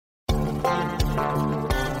Hey,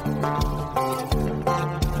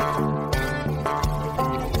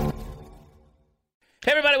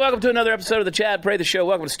 everybody, welcome to another episode of the Chad Prather Show.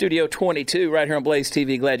 Welcome to Studio 22 right here on Blaze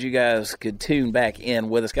TV. Glad you guys could tune back in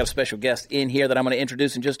with us. Got a special guest in here that I'm going to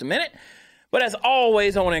introduce in just a minute. But as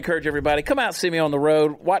always, I want to encourage everybody, come out and see me on the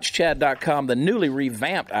road. WatchChad.com, the newly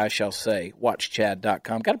revamped, I shall say,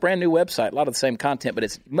 WatchChad.com. Got a brand new website, a lot of the same content, but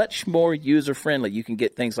it's much more user-friendly. You can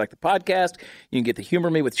get things like the podcast. You can get the Humor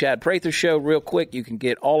Me with Chad Prather Show real quick. You can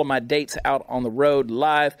get all of my dates out on the road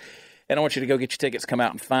live. And I want you to go get your tickets, come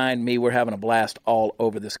out and find me. We're having a blast all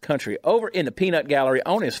over this country. Over in the Peanut Gallery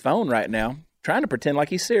on his phone right now, trying to pretend like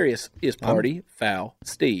he's serious, is Party Foul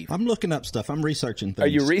Steve. I'm looking up stuff. I'm researching things. Are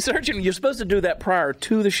you researching? You're supposed to do that prior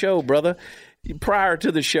to the show, brother. Prior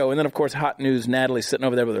to the show. And then, of course, Hot News Natalie sitting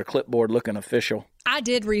over there with her clipboard looking official. I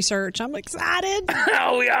did research. I'm excited.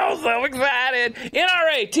 Oh, we all so excited.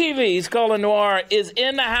 NRA TV's Colion Noir is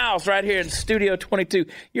in the house right here in Studio 22.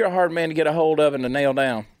 You're a hard man to get a hold of and to nail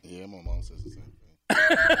down. Yeah, my mom says the same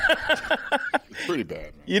thing. It's pretty bad,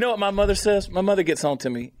 man. You know what my mother says? My mother gets on to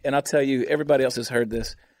me, and I'll tell you, everybody else has heard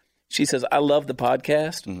this. She says, I love the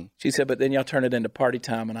podcast. Mm-hmm. She said, but then y'all turn it into party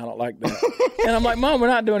time, and I don't like that. And I'm like, Mom, we're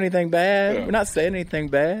not doing anything bad. Yeah. We're not saying anything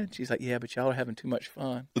bad. She's like, yeah, but y'all are having too much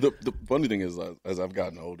fun. The funny thing is, as I've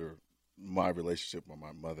gotten older, my relationship with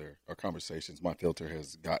my mother, our conversations, my filter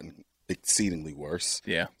has gotten exceedingly worse.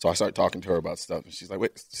 Yeah. So I start talking to her about stuff, and she's like,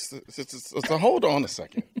 wait, so hold on a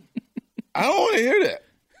second. I don't want to hear that.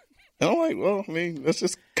 And I'm like, well, I mean, that's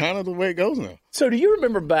just kind of the way it goes now. So do you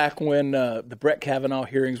remember back when the Brett Kavanaugh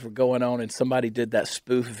hearings were going on and somebody did that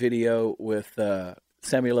spoof video with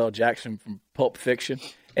Samuel L. Jackson from Pulp Fiction?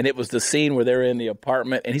 And it was the scene where they're in the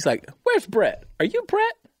apartment, and he's like, where's Brett? Are you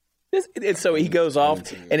Brett? And so he goes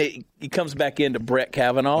off, and he comes back into Brett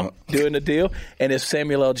Kavanaugh doing the deal, and it's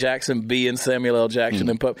Samuel L. Jackson being Samuel L. Jackson.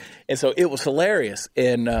 And so it was hilarious.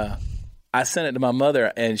 And I sent it to my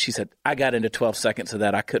mother, and she said, I got into 12 seconds of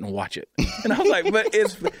that. I couldn't watch it. And I was like, but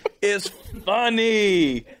it's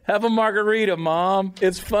funny. Have a margarita, Mom.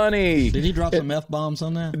 It's funny. Did he drop some F-bombs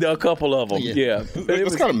on that? A couple of them, yeah.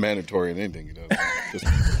 It's kind of mandatory in anything he does.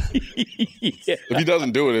 Yeah. If he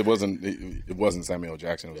doesn't do it, it wasn't Samuel L.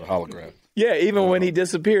 Jackson. It was a hologram. Yeah, even when he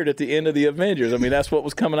disappeared at the end of the Avengers. I mean, that's what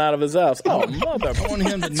was coming out of his house. Oh, mother. I want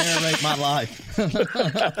him to narrate my life.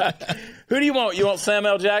 Who do you want? You want Sam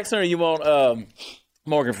L. Jackson or you want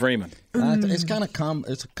Morgan Freeman? It's kind of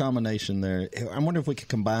it's a combination there. I wonder if we could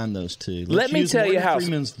combine those two. Let me tell you how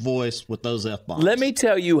Freeman's voice with those F-bombs. Let me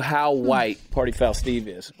tell you how white Party Foul Steve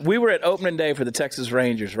is. We were at opening day for the Texas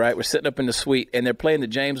Rangers, right? We're sitting up in the suite, and they're playing the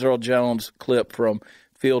James Earl Jones clip from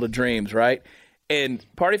Field of Dreams, right? And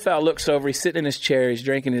Party Foul looks over. He's sitting in his chair. He's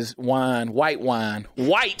drinking his wine, white wine,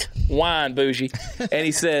 bougie. And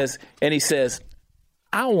he says,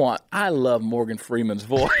 I love Morgan Freeman's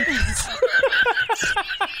voice.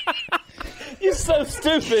 You're so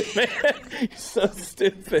stupid, man. You're so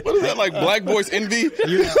stupid. What is that, like black voice envy?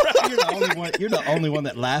 You're the only one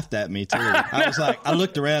that laughed at me, too. I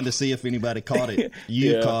looked around to see if anybody caught it.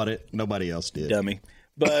 You caught it. Nobody else did. Dummy.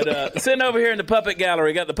 But sitting over here in the puppet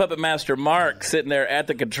gallery, got the puppet master Mark sitting there at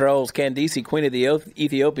the controls. Candice, Queen of the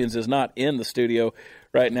Ethiopians, is not in the studio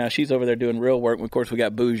right now. She's over there doing real work. And of course, we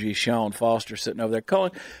got bougie Sean Foster sitting over there.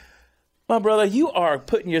 Colin, my brother, you are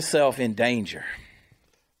putting yourself in danger.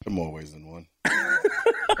 In more ways than one.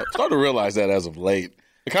 I started to realize that as of late.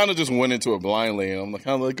 I kind of just went into it blindly, and I'm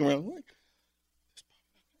kind of looking around like,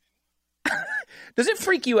 does it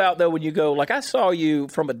freak you out, though, when you go, like I saw you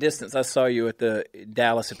from a distance, I saw you at the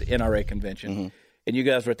Dallas at the NRA convention, and you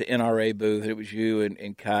guys were at the NRA booth, and it was you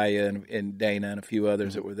and Kaya and Dana and a few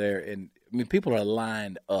others that were there, and I mean, people are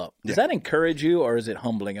lined up. Does that encourage you, or is it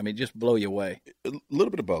humbling? I mean, just blow you away? A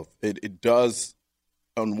little bit of both. It does,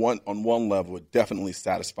 on one level, it definitely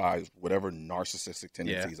satisfies whatever narcissistic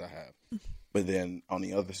tendencies I have. But then on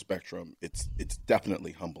the other spectrum, it's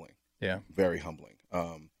definitely humbling. Yeah. Very humbling.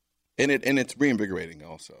 And it's reinvigorating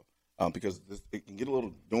also, because it can get a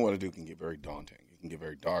little, doing what I do can get very daunting. It can get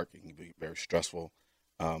very dark. It can be very stressful.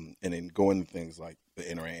 And then going to things like the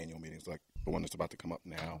NRA annual meetings, like the one that's about to come up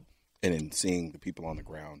now, and then seeing the people on the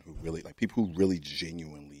ground who really, like people who really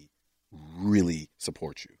genuinely, really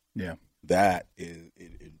support you. Yeah. That is,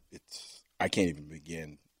 it's, I can't even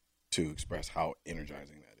begin to express how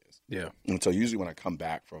energizing that is. Yeah. And so usually when I come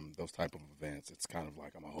back from those type of events, it's kind of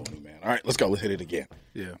like I'm a whole new man. All right, let's go. Let's hit it again.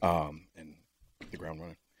 Yeah. And hit the ground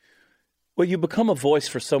running. Well, you become a voice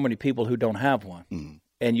for so many people who don't have one. Mm-hmm.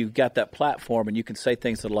 And you've got that platform, and you can say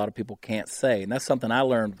things that a lot of people can't say. And that's something I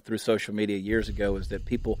learned through social media years ago, is that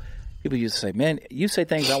people people used to say, man, you say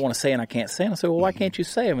things I want to say and I can't say them. I said, well, why can't you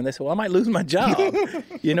say them? And they said, well, I might lose my job.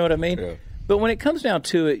 You know what I mean? Yeah. But when it comes down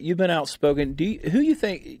to it, you've been outspoken. Who you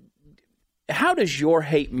think, how does your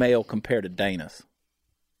hate mail compare to Dana's?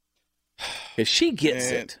 Because she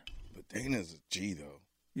gets it. But Dana's a G, though.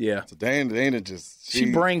 Yeah. So Dana just...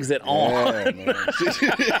 She brings it on. Man.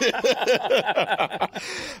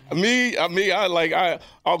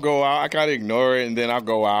 I'll go out. I kind of ignore it, and then I'll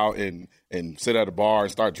go out and sit at a bar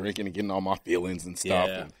and start drinking and getting all my feelings and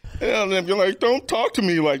stuff. Yeah. And then you're like, don't talk to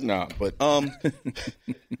me like nah. But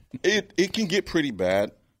it can get pretty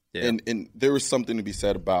bad. Yeah. And there is something to be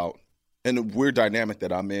said about, and the weird dynamic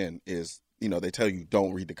that I'm in is, they tell you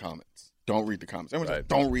don't read the comments. Don't read the comments. Everyone's like,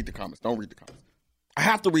 don't read the comments. Don't read the comments. I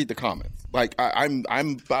have to read the comments. Like I'm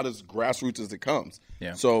about as grassroots as it comes.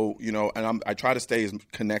 Yeah. So and I try to stay as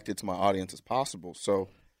connected to my audience as possible. So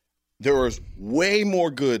there is way more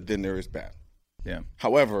good than there is bad. Yeah.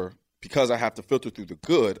 However, because I have to filter through the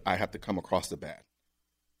good, I have to come across the bad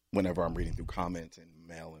whenever I'm reading through comments and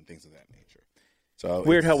mail and things of that nature. So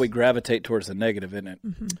weird how we gravitate towards the negative, isn't it?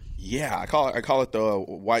 Mm-hmm. Yeah, I call it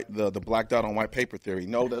the black dot on white paper theory.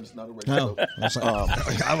 No, that's not a racial. No,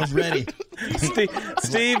 I was ready.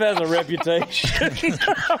 Steve has a reputation.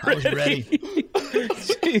 I was ready.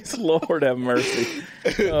 Jeez, Lord have mercy.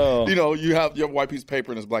 Oh. You have a white piece of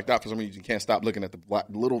paper and it's black dot. For some reason, you can't stop looking at the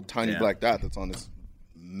little tiny black dot that's on this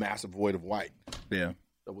massive void of white. Yeah,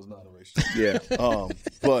 that was not a racial. Yeah,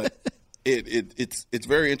 but. It's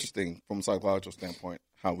very interesting from a psychological standpoint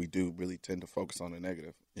how we do really tend to focus on the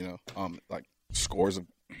negative, like scores of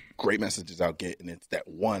great messages I'll get, and it's that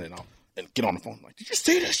one, and I'll get on the phone like, did you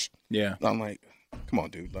see this? Yeah. And I'm like, come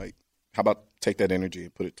on, dude. Like, how about take that energy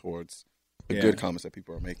and put it towards the good comments that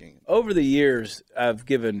people are making? Over the years, I've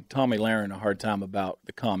given Tommy Laren a hard time about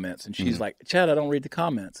the comments, and she's like, Chad, I don't read the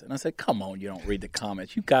comments. And I said, come on, you don't read the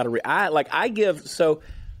comments. You got to read.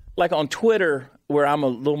 Like on Twitter, where I'm a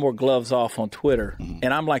little more gloves off on Twitter,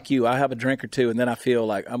 and I'm like you, I have a drink or two, and then I feel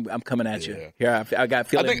like I'm coming at you. Here, I got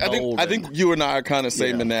feeling bold. I think you and I are kind of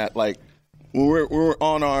same in that. Like when we're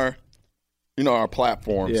on our, our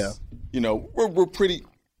platforms. Yeah. We're pretty,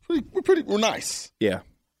 we're nice. Yeah.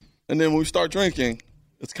 And then when we start drinking,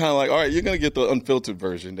 it's kind of like, all right, you're going to get the unfiltered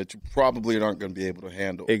version that you probably aren't going to be able to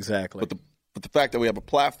handle. Exactly. But the fact that we have a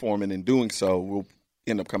platform, and in doing so, we'll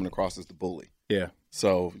end up coming across as the bully. Yeah.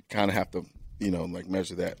 So you kind of have to,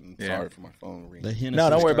 measure that. And sorry for my phone ringing. No,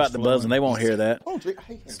 don't worry about the buzzing. They won't hear that.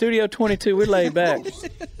 Studio 22, we're laid back.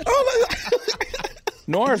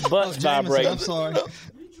 Noir's butt's vibrating. I'm sorry.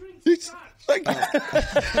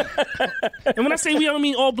 And when I say we, I don't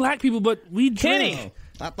mean all black people, but we drink. Kenny.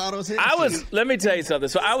 I thought it was Hennessy. Let me tell you something.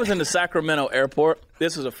 So I was in the Sacramento airport.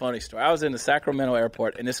 This is a funny story. I was in the Sacramento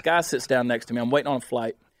airport, and this guy sits down next to me. I'm waiting on a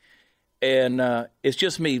flight. And it's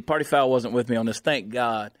just me. Party Foul wasn't with me on this, thank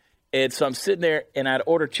God. And so I'm sitting there, and I'd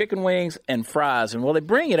order chicken wings and fries. And, they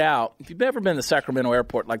bring it out. If you've ever been to the Sacramento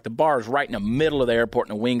airport, like the bar is right in the middle of the airport,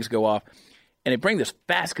 and the wings go off. And they bring this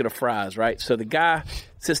basket of fries, right? So the guy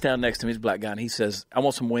sits down next to me. He's a black guy, and he says, I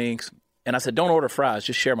want some wings. And I said, don't order fries.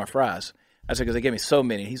 Just share my fries. I said, because they gave me so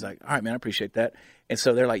many. He's like, all right, man, I appreciate that. And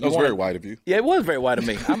so they're like, that was very white of you. Yeah, it was very white of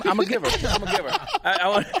me. I'm a giver. I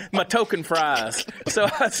want my token fries. So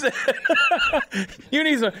I said, you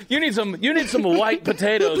need some white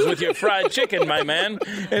potatoes with your fried chicken, my man.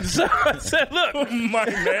 And so I said, look, my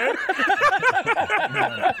man,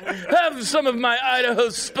 have some of my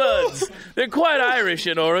Idaho Spuds. They're quite Irish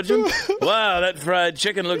in origin. Wow, that fried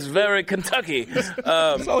chicken looks very Kentucky. It's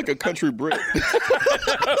not like a country Brit.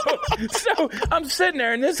 So I'm sitting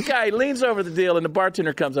there, and this guy leans over the deal, and the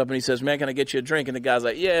bartender comes up and he says, man, can I get you a drink? And the guy's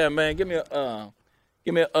like, yeah, man, give me a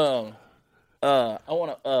I'll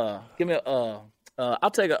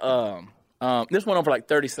take a, this went on for like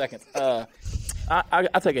 30 seconds. I'll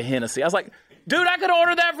take a Hennessy. I was like, dude, I could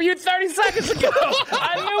order that for you 30 seconds ago.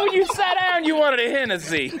 I knew when you sat down you wanted a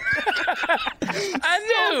Hennessy.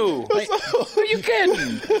 I knew. Are you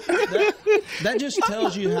kidding? That just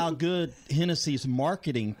tells you how good Hennessy's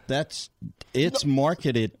marketing. It's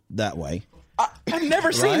marketed that way. I've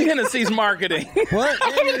never seen Hennessy's marketing. What?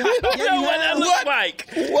 I don't know what that looks like.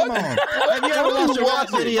 What? Come on. Have you ever watched a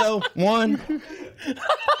rap video? One.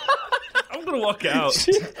 I'm going to walk out.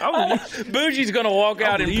 Bougie's going to walk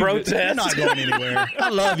out in protest. You're not going anywhere. I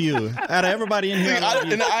love you. Out of everybody in here, I love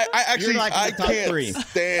you. And I can't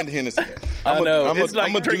stand Hennessy. I know. It's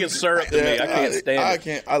like drinking syrup to me. I can't stand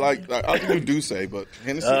it. I like do say, but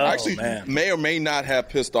Hennessy may or may not have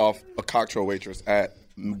pissed off a cocktail waitress at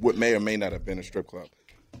what may or may not have been a strip club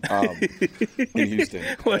in Houston.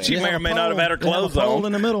 Well, she may or may not have had her clothes on.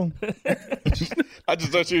 In the middle. I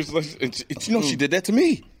just thought she was like, she did that to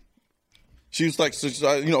me. She was like, so she's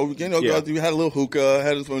like, you had a little hookah,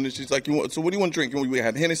 had his phone, and she's like, so what do you want to drink? We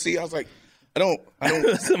had Hennessy. I was like, I don't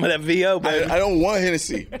some of that VO, baby. I don't want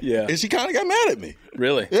Hennessy. Yeah. And she kind of got mad at me.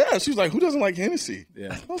 Really? Yeah. She was like, who doesn't like Hennessy?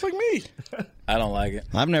 Yeah. I was like, me. I don't like it.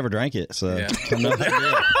 I've never drank it, so I'm not that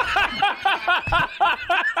good.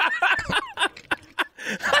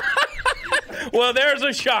 Well, there's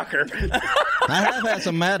a shocker. I have had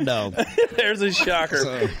some Mad Dog. There's a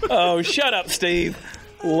shocker. Oh, shut up, Steve.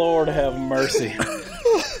 Lord have mercy.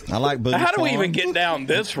 I like Booge. How do we even get down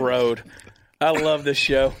this road? I love this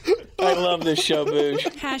show. Booge.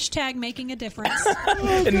 Hashtag making a difference.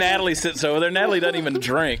 And Natalie sits over there. Natalie doesn't even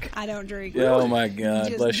drink. I don't drink. Oh, my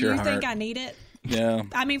God. Bless your heart. Do you think I need it? Yeah.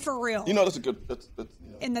 I mean, for real. That's a good. That's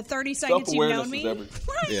in the 30 seconds you've known me.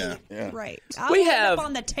 Yeah. Right. We I'll have end up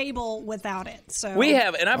on the table without it. So we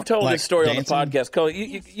have, and I've told this story dancing? on the podcast.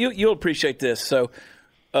 Colion, you'll appreciate this. So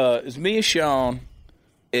it's me and Sean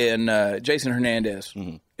and Jason Hernandez,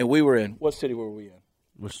 and we were in, what city were we in?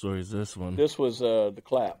 Which story is this one? This was the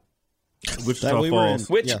clap. Wichita Falls.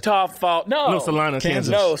 Wichita Falls. No, Salina,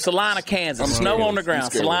 Kansas. No, Salina, Kansas. Snow on the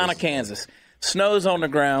ground. Salina, Kansas. Snow's on the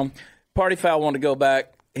ground. Party foul wanted to go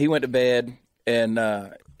back. He went to bed, and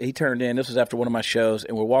he turned in. This was after one of my shows,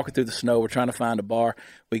 and we're walking through the snow. We're trying to find a bar.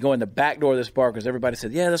 We go in the back door of this bar because everybody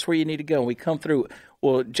said, yeah, that's where you need to go. And we come through.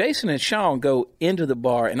 Well, Jason and Sean go into the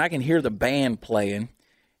bar, and I can hear the band playing.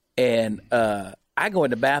 And I go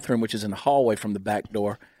in the bathroom, which is in the hallway from the back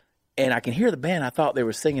door, and I can hear the band. I thought they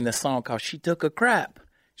were singing this song called She Took a Crap.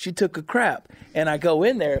 She Took a Crap. And I go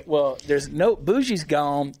in there. Well, there's no – Bougie's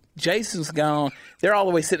gone. Jason's gone. They're all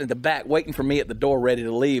the way sitting at the back waiting for me at the door ready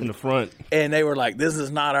to leave. In the front. And they were like, this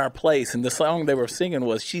is not our place. And the song they were singing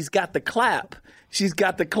was She's Got the Clap. She's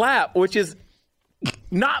Got the Clap, which is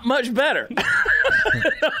not much better.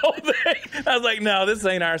 The whole thing. I was like, no, this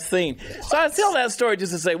ain't our scene. So I tell that story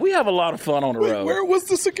just to say we have a lot of fun on the road. Where was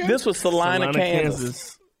this again? This was Salina,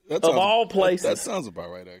 Kansas. Of all places. That sounds about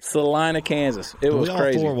right, actually. Salina, Kansas. It was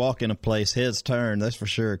crazy. We all four walk in a place, heads turned, that's for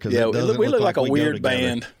sure. Yeah, we look like a weird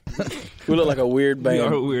band. We look like a weird band. We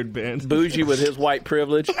are a weird band. Bougie with his white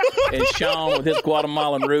privilege, and Sean with his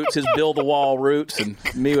Guatemalan roots, his build-the-wall roots, and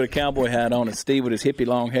me with a cowboy hat on, and Steve with his hippie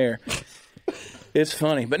long hair. It's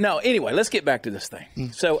funny. But no, anyway, let's get back to this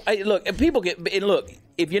thing. So, look,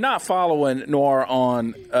 if you're not following Noir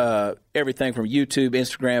on everything from YouTube,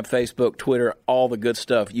 Instagram, Facebook, Twitter, all the good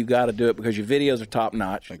stuff, you got to do it because your videos are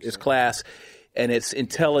top-notch. It's class, and it's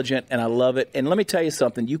intelligent, and I love it. And let me tell you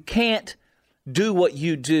something. You can't do what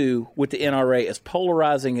you do with the NRA, as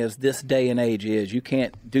polarizing as this day and age is. You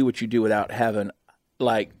can't do what you do without having,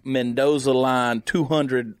 like, Mendoza line,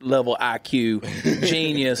 200-level IQ,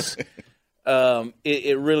 genius.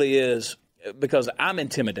 It really is, because I'm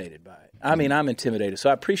intimidated by it. I mean, I'm intimidated.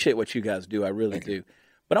 So I appreciate what you guys do. I really do.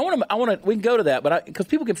 But I want to. We can go to that, but because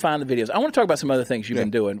people can find the videos. I want to talk about some other things you've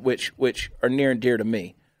been doing, which are near and dear to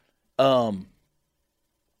me.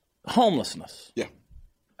 Homelessness. Yeah.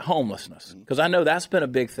 Homelessness, because I know that's been a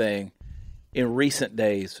big thing in recent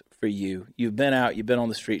days for you. You've been out. You've been on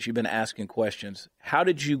the streets. You've been asking questions. How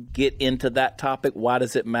did you get into that topic? Why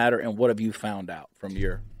does it matter? And what have you found out from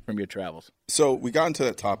your travels? So we got into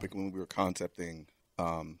that topic when we were concepting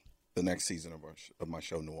the next season of my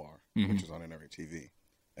show Noir, which is on NRA TV,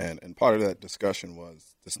 and part of that discussion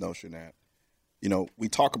was this notion that, we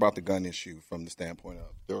talk about the gun issue from the standpoint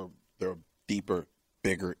of there are deeper,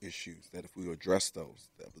 bigger issues that if we address those,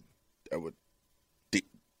 that would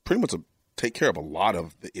pretty much take care of a lot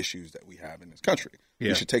of the issues that we have in this country. Yeah.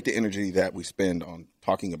 We should take the energy that we spend on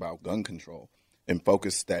talking about gun control and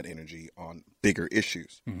focus that energy on bigger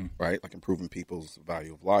issues, right? Like improving people's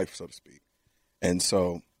value of life, so to speak. And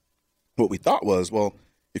so what we thought was, well,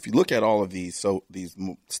 if you look at all of these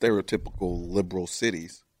stereotypical liberal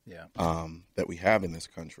cities that we have in this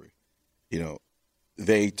country,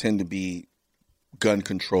 they tend to be gun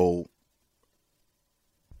control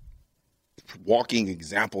walking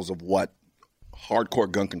examples of what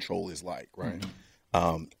hardcore gun control is like, right?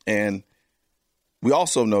 And we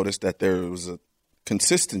also noticed that there was a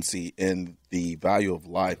consistency in the value of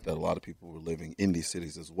life that a lot of people were living in these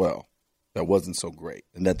cities as well that wasn't so great,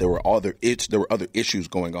 and that there were other issues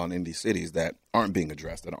going on in these cities that aren't being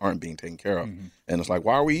addressed, that aren't being taken care of. And it's like,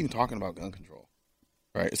 why are we even talking about gun control,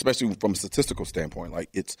 right? Especially from a statistical standpoint. Like,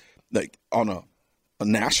 it's like on a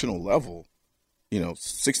national level,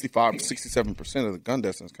 65, 67% of the gun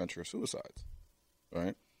deaths in this country are suicides,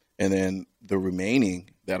 right? And then the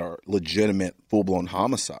remaining that are legitimate, full-blown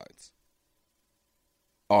homicides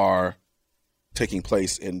are taking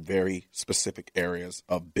place in very specific areas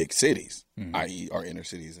of big cities, i.e. our inner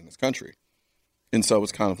cities in this country. And so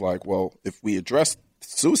it's kind of like, well, if we address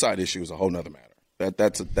suicide issue is a whole nother matter.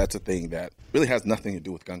 That's a thing that really has nothing to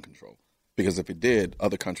do with gun control. Because if it did,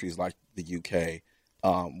 other countries like the UK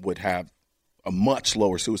would have a much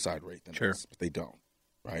lower suicide rate than us, but they don't,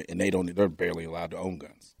 right? And they're barely allowed to own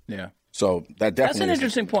guns. Yeah. So that definitely that's an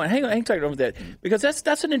interesting point. Hang on, talk over that because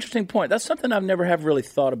that's an interesting point. That's something I've never have really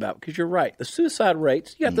thought about. Because you're right, the suicide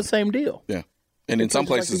rates, you got the same deal. Yeah, and in some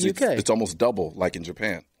places like it's almost double, like in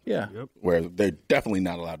Japan. Yeah, where they're definitely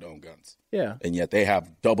not allowed to own guns. Yeah, and yet they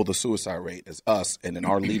have double the suicide rate as us, and then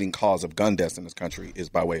our leading cause of gun deaths in this country is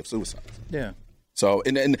by way of suicide. Yeah. So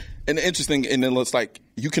and interesting, and then it's like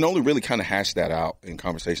you can only really kind of hash that out in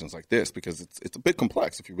conversations like this because it's a bit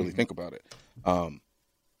complex if you really think about it.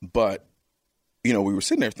 But we were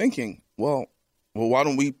sitting there thinking, well, why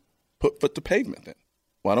don't we put foot to pavement then?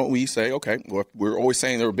 Why don't we say, okay, well, we're always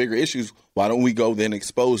saying there are bigger issues. Why don't we go then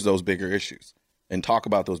expose those bigger issues and talk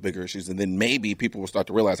about those bigger issues, and then maybe people will start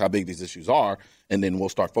to realize how big these issues are, and then we'll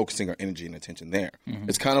start focusing our energy and attention there. Mm-hmm.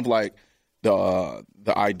 It's kind of like the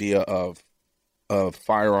idea of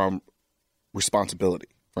firearm responsibility,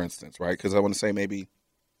 for instance, right? Because I want to say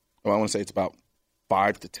it's about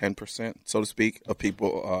 5 to 10%, so to speak, of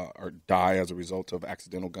people die as a result of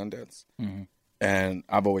accidental gun deaths. Mm-hmm. And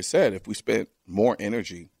I've always said if we spent more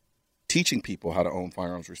energy teaching people how to own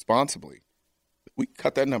firearms responsibly, we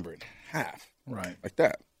cut that number in half, right? Like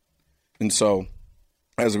that. And so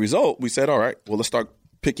as a result, we said, all right, well, let's start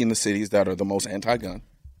picking the cities that are the most anti-gun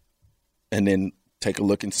and then take a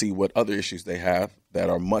look and see what other issues they have that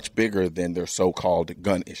are much bigger than their so-called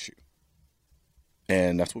gun issue.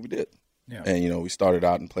 And that's what we did. Yeah. And, we started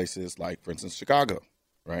out in places like, for instance, Chicago,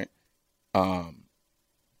 right?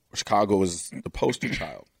 Chicago was the poster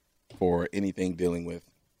child for anything dealing with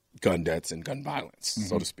gun deaths and gun violence,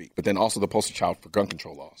 so to speak. But then also the poster child for gun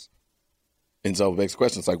control laws. And so it begs the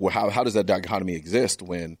question, it's like, well, how does that dichotomy exist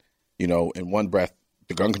when, in one breath,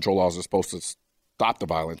 the gun control laws are supposed to stop the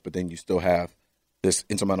violence, but then you still have this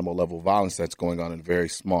insurmountable level of violence that's going on in a very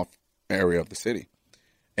small area of the city.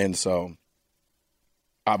 And so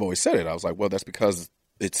I've always said it. I was like, well, that's because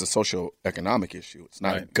it's a socioeconomic issue. It's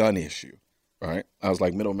not a gun issue, right? I was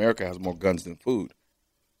like, Middle America has more guns than food,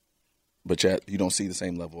 but yet you don't see the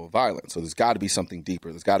same level of violence. So there's got to be something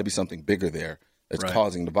deeper. There's got to be something bigger there that's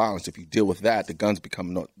causing the violence. If you deal with that, the guns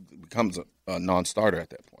becomes a non-starter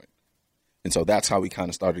at that point. And so that's how we kind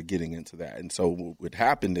of started getting into that. And so what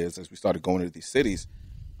happened is, as we started going into these cities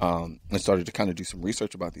and started to kind of do some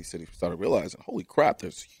research about these cities, we started realizing, holy crap,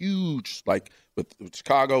 there's huge, like with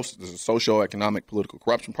Chicago, there's a socioeconomic political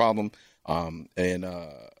corruption problem. And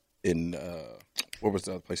what was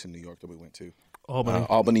the other place in New York that we went to?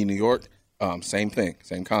 Albany, New York. Same thing,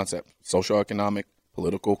 same concept. Socioeconomic,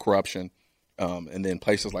 political corruption. And then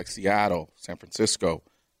places like Seattle, San Francisco,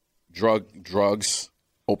 drugs,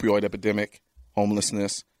 opioid epidemic,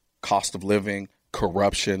 homelessness, cost of living,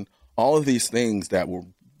 corruption, all of these things that were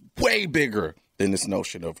way bigger than this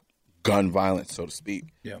notion of gun violence, so to speak.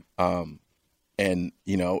 Yeah. And,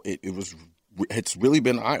 it's really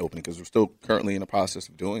been eye-opening because we're still currently in the process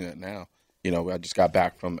of doing it now. I just got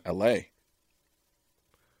back from L.A.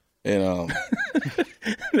 And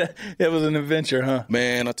it was an adventure, huh?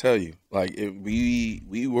 Man, I tell you,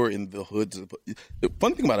 we were in the hoods. The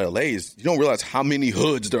funny thing about LA is you don't realize how many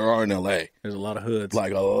hoods there are in LA. There's a lot of hoods,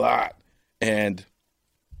 like a lot. And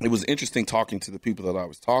it was interesting talking to the people that I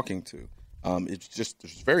was talking to.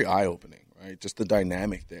 It's very eye opening, right? Just the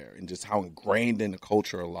dynamic there, and just how ingrained in the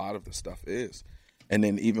culture a lot of this stuff is. And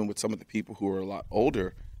then even with some of the people who are a lot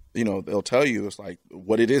older, they'll tell you it's like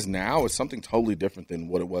what it is now is something totally different than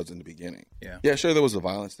what it was in the beginning. Yeah, sure, there was the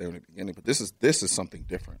violence there in the beginning, but this is something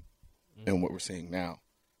different than what we're seeing now.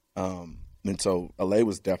 And so LA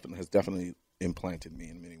has definitely implanted me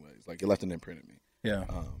in many ways. Like it left an imprint in me. Yeah.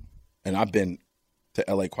 And I've been to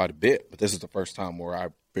LA quite a bit, but this is the first time where I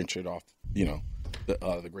ventured off,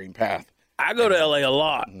 the green path. I go to LA a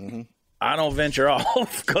lot. Mm-hmm. I don't venture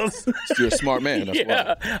off because you're a smart man. That's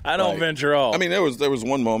why. I don't venture off. I mean, there was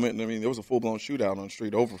one moment. There was a full blown shootout on the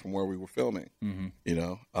street over from where we were filming.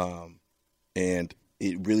 Mm-hmm. And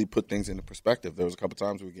it really put things into perspective. There was a couple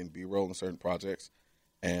times we were getting B-roll in certain projects,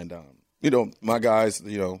 and my guys,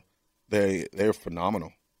 they're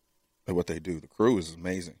phenomenal at what they do. The crew is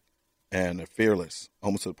amazing, and they're fearless,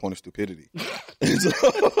 almost to the point of stupidity.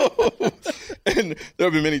 And there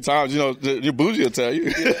have been many times, your bougie will tell you.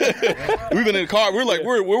 We've been in the car. We're like,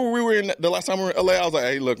 where were we in the last time we were in LA? I was like,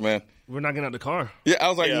 hey, look, man. We're not getting out the car. Yeah, I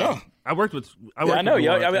was like, no. I worked with I know.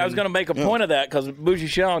 I was going to make a point of that because Bougie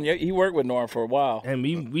Sean, he worked with Noir for a while. And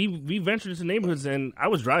we ventured into neighborhoods, and I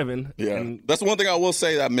was driving. Yeah. That's the one thing I will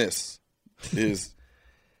say that I miss is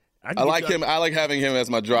I like him. I like having ham as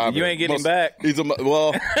my driver. You ain't getting him back. I'm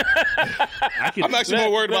actually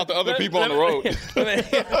more worried about the other people on the road.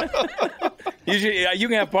 You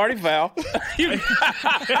can have party foul.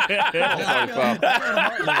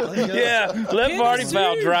 Yeah, let party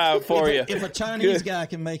foul drive for you. If a Chinese guy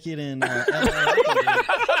can make it in LA,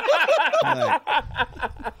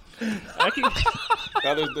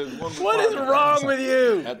 there's one what is wrong with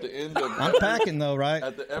you? At the end of I'm packing though, right?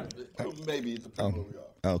 Maybe it depends where we are.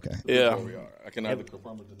 Okay. Yeah. Where we are. I can either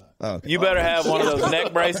confirm or deny. Okay. You better have one of those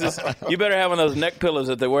neck braces. You better have one of those neck pillows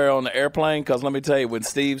that they wear on the airplane, because let me tell you, when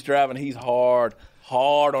Steve's driving, he's hard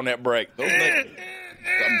on that brake. Those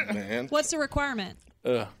man. What's the requirement?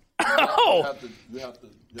 Oh. You have to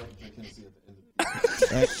drink Hennessy at the end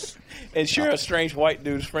of it. And sure, a strange white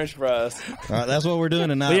dude's French fries. All right, that's what we're doing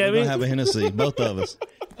tonight. Yeah, We're going to have a Hennessy, both of us.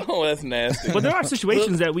 Oh, that's nasty. But there are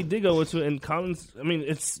situations that we did go into, and Collins, I mean,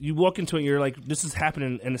 it's you walk into it, and you're like, this is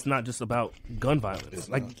happening, and it's not just about gun violence.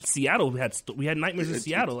 Like Seattle, we had nightmares in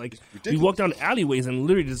Seattle. Like we walked down the alleyways, and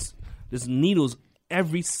literally just needles.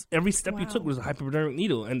 Every step you took was a hypodermic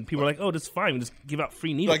needle, and people are like, "Oh, that's fine. We just give out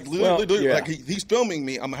free needles." Like literally, like he's filming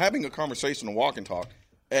me. I'm having a conversation, a walk and talk,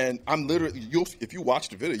 and I'm literally. If you watch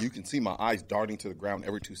the video, you can see my eyes darting to the ground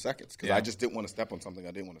every 2 seconds because I just didn't want to step on something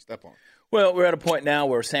I didn't want to step on. Well, we're at a point now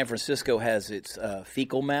where San Francisco has its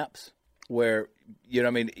fecal maps, where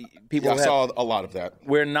people. I saw a lot of that.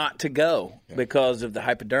 Where not to go because of the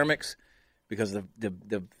hypodermics. Because of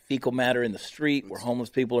the fecal matter in the street, where homeless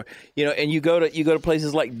people are, and you go to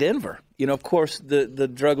places like Denver. Of course,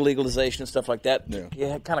 the drug legalization and stuff like that,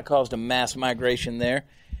 it kind of caused a mass migration there,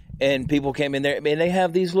 and people came in there. I mean, they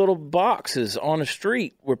have these little boxes on the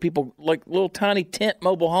street where people, like little tiny tent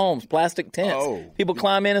mobile homes, plastic tents. People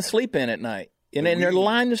climb in and sleep in at night, and they're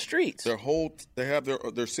lined the streets. They have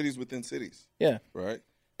their cities within cities. Yeah, right.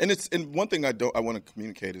 And one thing I want to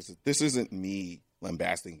communicate is that this isn't me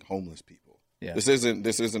lambasting homeless people. Yeah. This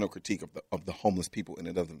isn't a critique of the homeless people in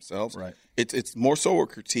and of themselves. Right. It's more so a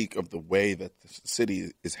critique of the way that the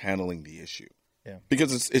city is handling the issue. Yeah.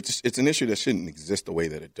 Because it's an issue that shouldn't exist the way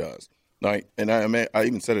that it does. Like, and I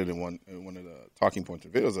even said it in one of the talking points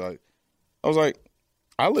of videos. I was like,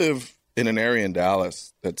 I live in an area in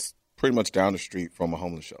Dallas that's pretty much down the street from a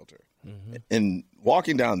homeless shelter, and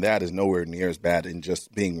walking down that is nowhere near as bad in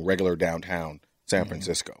just being regular downtown San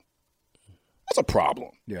Francisco. That's a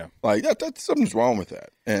problem. Yeah. Like, that's something's wrong with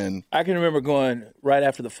that. And I can remember going right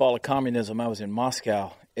after the fall of communism. I was in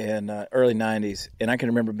Moscow in early 90s, and I can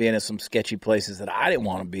remember being in some sketchy places that I didn't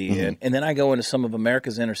want to be in. And then I go into some of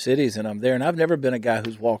America's inner cities, and I'm there. And I've never been a guy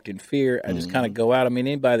who's walked in fear. I just kind of go out. I mean,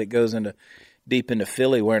 anybody that goes deep into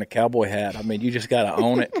Philly wearing a cowboy hat, I mean, you just got to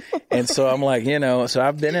own it. And so I'm like, so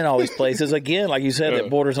I've been in all these places. Again, like you said, that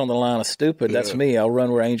borders on the line of stupid. That's me. I'll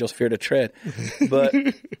run where angels fear to tread. But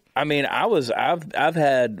I mean, I've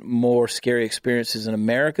had more scary experiences in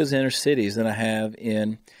America's inner cities than I have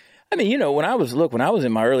in. I mean, when I was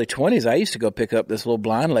in my early 20s, I used to go pick up this little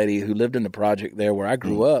blind lady who lived in the project there where I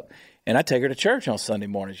grew up, and I'd take her to church on Sunday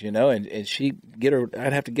mornings, and I'd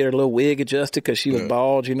have to get her little wig adjusted because she was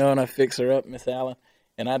bald, and I'd fix her up, Miss Allen,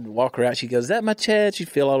 and I'd walk her out. She goes, "Is that my Chad?" She'd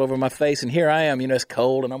feel all over my face, and here I am, it's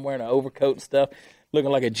cold, and I'm wearing an overcoat and stuff,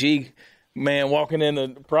 looking like a G man walking in the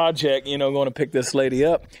project, going to pick this lady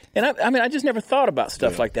up. And I just never thought about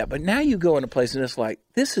stuff like that. But now you go into places and it's like,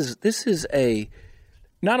 this is a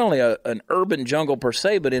not only an urban jungle per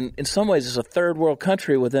se, but in some ways it's a third world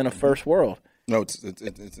country within a first world. No, it's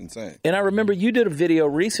insane. And I remember you did a video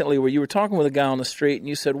recently where you were talking with a guy on the street and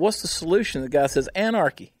you said, "What's the solution?" The guy says,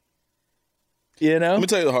 "Anarchy." Let me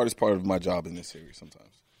tell you the hardest part of my job in this series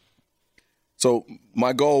sometimes. So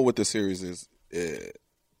my goal with this series is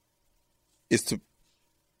to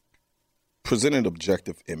present an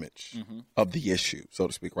objective image of the issue, so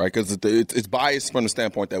to speak, right? Because it's biased from the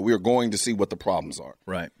standpoint that we are going to see what the problems are.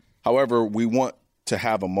 Right. However, we want to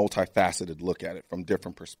have a multifaceted look at it from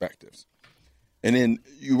different perspectives. And then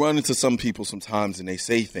you run into some people sometimes and they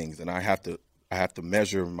say things, and I have to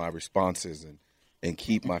measure my responses and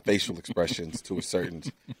keep my facial expressions to a certain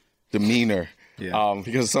demeanor. Yeah.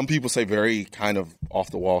 Because some people say very kind of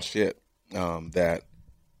off-the-wall shit that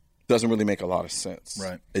doesn't really make a lot of sense.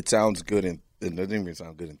 Right. It sounds good it doesn't even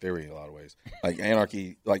sound good in theory in a lot of ways. Like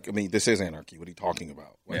anarchy, this is anarchy. What are you talking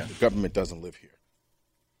about? Like, the government doesn't live here.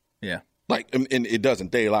 Yeah. And it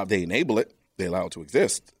doesn't. They enable it. They allow it to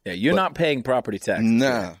exist. Yeah, you're not paying property taxes.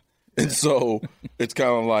 Nah. And so it's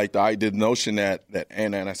kind of like the notion that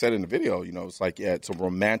and I said in the video, it's like, it's a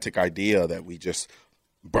romantic idea that we just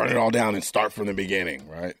burn it all down and start from the beginning,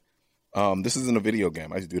 right? This isn't a video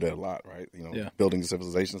game. I used to do that a lot, right? Building the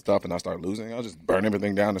civilization stuff, and I start losing. I'll just burn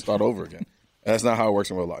everything down and start over again. That's not how it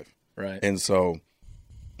works in real life. Right. And so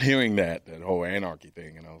hearing that whole anarchy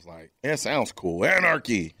thing, and I was like, yeah, it sounds cool.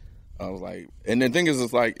 Anarchy. I was like, and the thing is,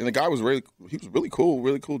 it's like, and the guy was really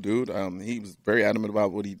cool dude. He was very adamant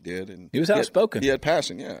about what he did, and he was outspoken. He had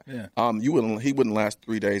passion, yeah. He wouldn't last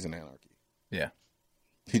 3 days in anarchy. Yeah,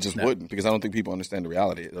 he just wouldn't, because I don't think people understand the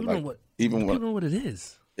reality. You know what it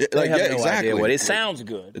is. They have no idea what it sounds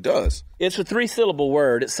good. It does. It's a 3-syllable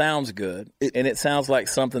word. It sounds good, and it sounds like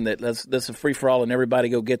something that's a free for all, and everybody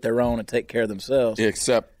go get their own and take care of themselves.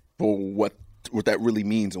 Except for what that really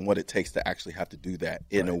means and what it takes to actually have to do that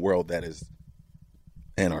in a world that is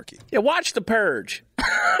anarchy. Yeah, watch The Purge.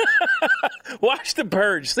 Watch The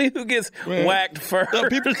Purge. See who gets whacked first.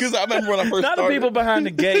 Because I remember when I first Not started. the people behind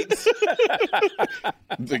the gates.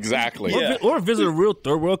 Exactly. Or visit a real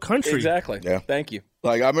third world country. Exactly. Yeah. Thank you.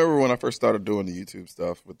 Like, I remember when I first started doing the YouTube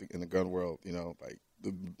stuff in the gun world, like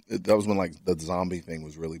that was when like the zombie thing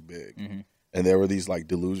was really big. Mm-hmm. And there were these like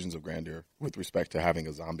delusions of grandeur with respect to having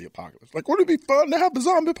a zombie apocalypse. Like, would it be fun to have a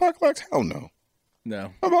zombie apocalypse? Hell no.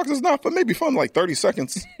 No. Apocalypse is not fun. Maybe fun like 30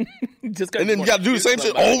 seconds. And then you got to do the same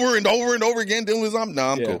shit over and over and over again dealing with zombies. No,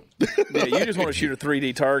 I'm cool. Yeah, you just want to shoot a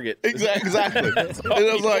 3D target. Exactly. And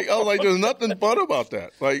I was like, there's nothing fun about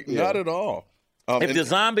that. Like, not at all. If the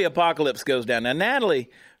zombie apocalypse goes down. Now, Natalie,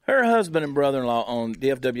 her husband and brother-in-law own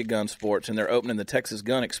DFW Gun Sports, and they're opening the Texas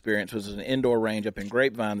Gun Experience, which is an indoor range up in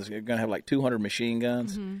Grapevine. They're going to have like 200 machine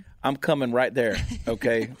guns. Mm-hmm. I'm coming right there,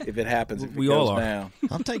 okay, if it happens, if it goes down.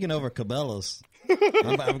 I'm taking over Cabela's.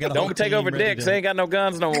 I've got Don't take over Dick's. They ain't got no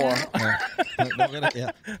guns no more. I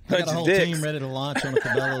got a whole team ready to launch on the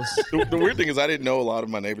Cabela's. The weird thing is I didn't know a lot of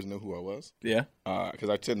my neighbors knew who I was. Yeah. Because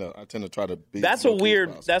I tend to try to be. That's a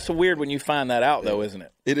weird when you find that out, though, isn't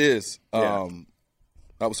it? It is. Yeah.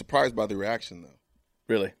 I was surprised by the reaction, though.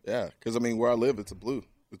 Really? Yeah, because, where I live, it's blue.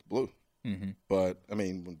 Mm-hmm. But,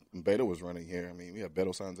 when Beto was running here, we had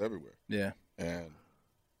Beto signs everywhere. Yeah. And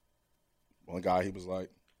one guy, he was like,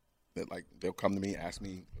 they'll come to me, ask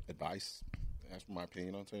me advice, ask for my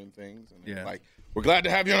opinion on certain things. And like, we're glad to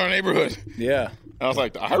have you in our neighborhood. Yeah. And I was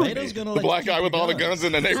like, the irony, the black guy with all the guns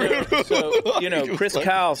in the neighborhood. So Chris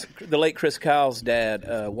Kyle's, the late Chris Kyle's dad,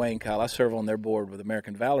 Wayne Kyle, I serve on their board with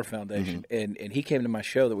American Valor Foundation, and he came to my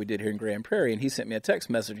show that we did here in Grand Prairie, and he sent me a text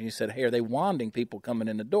message, and he said, hey, are they wanding people coming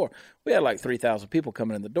in the door? We had like 3,000 people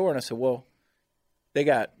coming in the door, and I said, well, they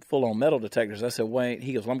got full-on metal detectors. I said, Wayne,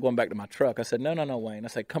 he goes, well, I'm going back to my truck. I said, no, Wayne. I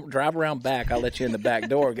said, come drive around back. I'll let you in the back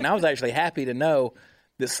door. And I was actually happy to know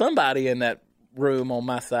that somebody in that room on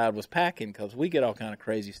my side was packing, because we get all kind of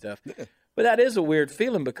crazy stuff. Yeah. But that is a weird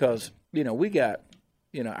feeling because, we got,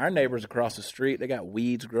 our neighbors across the street, they got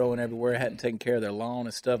weeds growing everywhere, hadn't taken care of their lawn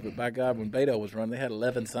and stuff. But by God, when Beto was running, they had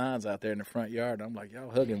 11 signs out there in the front yard. And I'm like, y'all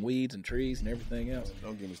hugging weeds and trees and everything else.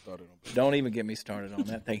 Don't get me started on that. Don't even get me started on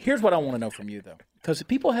that thing. Here's what I want to know from you, though. Because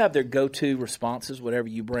people have their go-to responses whenever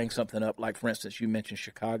you bring something up. Like, for instance, you mentioned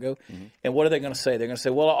Chicago. Mm-hmm. And what are they going to say? They're going to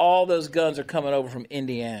say, well, all those guns are coming over from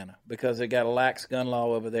Indiana because they got a lax gun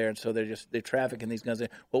law over there. And so they're trafficking these guns.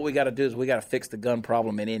 What we got to do is we got to fix the gun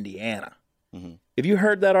problem in Indiana. Mm-hmm. Have you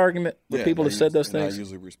heard that argument with people that said those things? I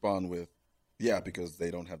usually respond with, because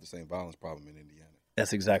they don't have the same violence problem in Indiana.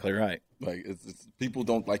 That's exactly right. Like, it's people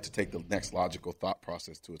don't like to take the next logical thought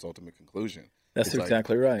process to its ultimate conclusion. That's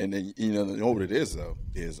exactly right. And then, you know what it is, though,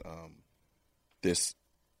 is this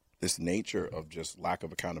nature of just lack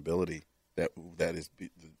of accountability that is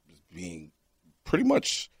being pretty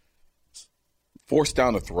much forced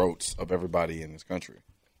down the throats of everybody in this country.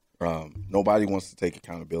 Nobody wants to take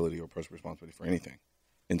accountability or personal responsibility for anything.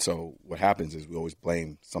 And so what happens is we always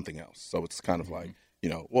blame something else. So it's kind of like,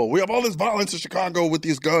 well, we have all this violence in Chicago with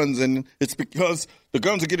these guns, and it's because the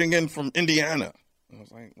guns are getting in from Indiana. And I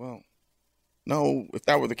was like, well, no, if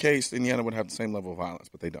that were the case, Indiana would have the same level of violence,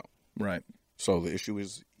 but they don't. Right. So the issue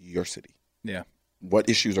is your city. Yeah. What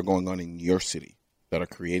issues are going on in your city that are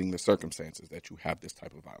creating the circumstances that you have this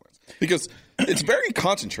type of violence? Because it's very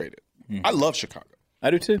concentrated. Mm-hmm. I love Chicago. I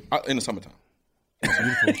do too. In the summertime.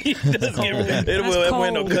 It will. That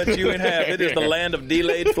window cut you in half. It is the land of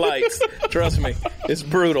delayed flights. Trust me, it's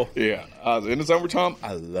brutal. Yeah, in the summertime,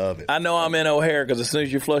 I love it. I know I'm in O'Hare because as soon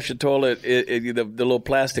as you flush the toilet, the little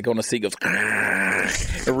plastic on the seat goes,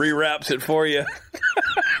 it rewraps it for you.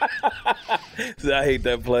 I hate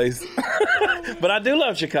that place, but I do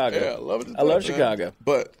love Chicago. Yeah, I love it. I love Chicago.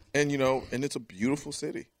 But and it's a beautiful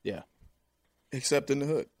city. Yeah, except in the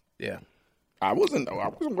hood. Yeah. I wasn't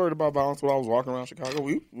worried about violence when I was walking around Chicago.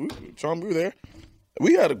 Sean, we were there.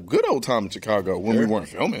 We had a good old time in Chicago when we weren't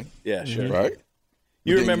filming. Yeah, sure. Right?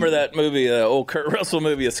 You remember that movie, old Kurt Russell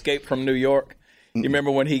movie, Escape from New York? You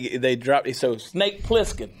remember when they dropped? So Snake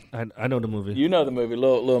Plissken. I know the movie. You know the movie.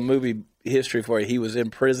 Little movie history for you. He was in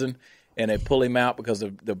prison, and they pull him out because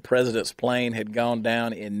the president's plane had gone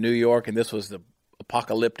down in New York, and this was the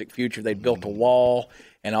apocalyptic future. They'd built a wall,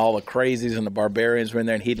 and all the crazies and the barbarians were in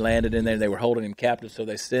there, and he'd landed in there, and they were holding him captive. So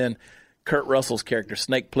they send Kurt Russell's character,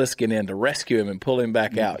 Snake Plissken, in to rescue him and pull him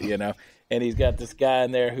back out, you know. And he's got this guy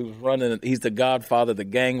in there who's running. He's the godfather, the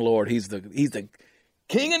gang lord. He's the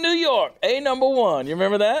King of New York, #1. You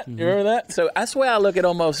remember that? You remember that? So that's the way I look at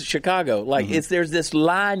almost Chicago. Like there's this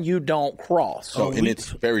line you don't cross. And it's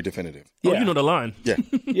very definitive. Oh, you know the line. Yeah.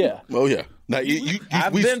 Yeah. Oh, yeah. Now,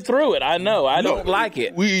 I've been through it. I know. I don't like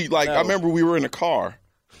it. I remember we were in a car,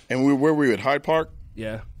 and where were we at Hyde Park?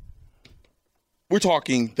 Yeah. We're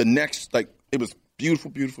talking the next, like, it was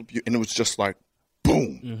beautiful, beautiful, beautiful, and it was just like,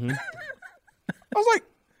 boom. I was like,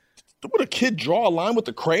 would a kid draw a line with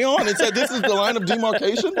the crayon and said, this is the line of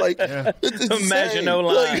demarcation? Like, it's Imagine no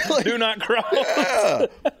line. Do not cross. Yeah.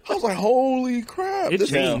 I was like, holy crap. It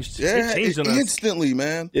changed. Yeah, it changed on us. Instantly,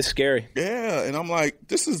 man. It's scary. Yeah, and I'm like,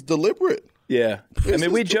 this is deliberate. Yeah. I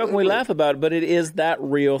mean, we joke and we laugh about it, but it is that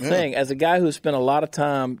real thing. As a guy who spent a lot of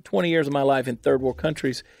time, 20 years of my life in third world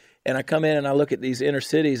countries, and I come in and I look at these inner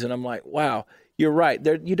cities and I'm like, wow, you're right.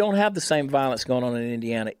 You don't have the same violence going on in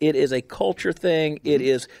Indiana. It is a culture thing. It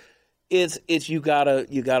is... It's you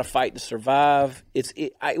gotta fight to survive.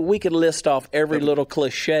 We could list off every little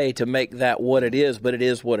cliche to make that what it is, but it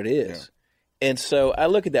is what it is. Yeah. And so I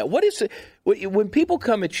look at that. What is it when people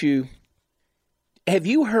come at you? Have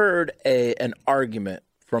you heard an argument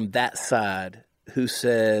from that side who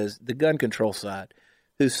says the gun control side,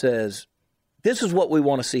 who says this is what we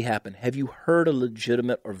want to see happen? Have you heard a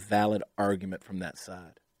legitimate or valid argument from that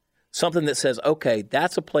side? Something that says, okay,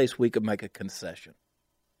 that's a place we could make a concession.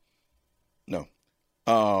 No,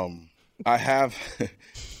 I have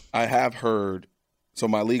heard. So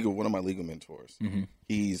one of my legal mentors,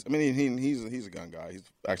 he's a gun guy. He's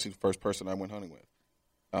actually the first person I went hunting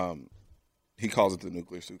with. He calls it the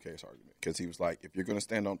nuclear suitcase argument because he was like, if you're going to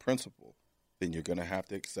stand on principle, then you're going to have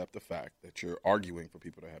to accept the fact that you're arguing for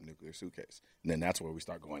people to have nuclear suitcase, and then that's where we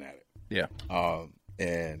start going at it. Yeah,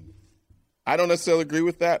 and I don't necessarily agree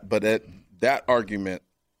with that, but that argument.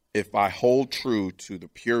 If I hold true to the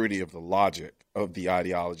purity of the logic of the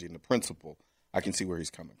ideology and the principle, I can see where he's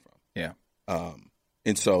coming from. Yeah.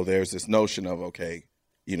 And so there's this notion of, okay,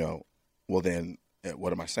 well then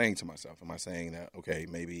what am I saying to myself? Am I saying that, okay,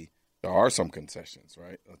 maybe there are some concessions,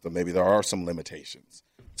 right? So maybe there are some limitations,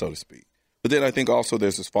 so to speak. But then I think also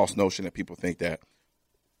there's this false notion that people think that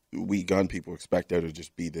we gun people expect there to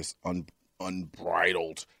just be this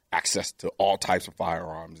unbridled access to all types of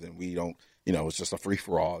firearms, and we don't. It's just a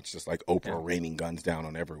free-for-all. It's just like Oprah raining guns down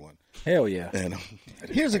on everyone. Hell yeah. And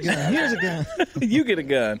here's a gun. Here's a gun. You get a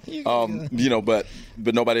gun. But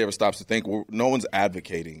nobody ever stops to think. Well, no one's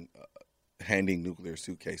advocating handing nuclear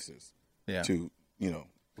suitcases to,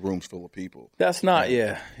 rooms full of people. That's not,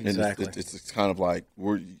 exactly. It's kind of like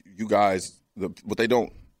you guys, what they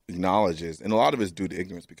don't acknowledge is, and a lot of it's due to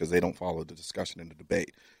ignorance because they don't follow the discussion and the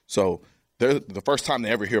debate. So the first time they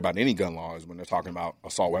ever hear about any gun law is when they're talking about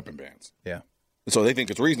assault weapon bans. Yeah. And so they think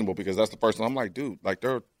it's reasonable because that's the first time. I'm like, dude, like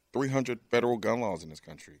there are 300 federal gun laws in this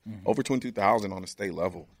country, over 22,000 on the state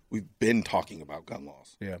level. We've been talking about gun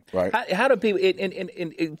laws. Yeah. Right. How do people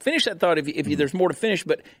and finish that thought if there's more to finish,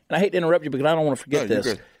 but and I hate to interrupt you because I don't want to forget this.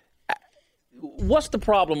 You're good. What's the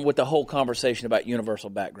problem with the whole conversation about universal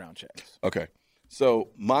background checks? Okay. So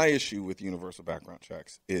my issue with universal background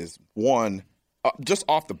checks is one, just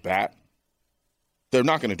off the bat, they're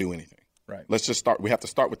not going to do anything. Right. Let's just start. We have to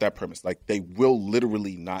start with that premise. Like they will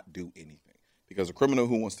literally not do anything because a criminal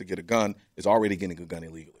who wants to get a gun is already getting a gun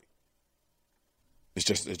illegally. It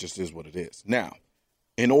just is what it is. Now,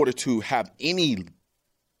 in order to have any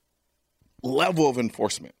level of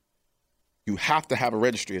enforcement, you have to have a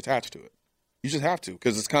registry attached to it. You just have to,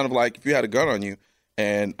 because it's kind of like if you had a gun on you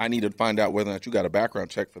and I need to find out whether or not you got a background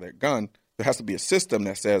check for that gun, there has to be a system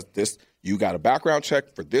that says this, you got a background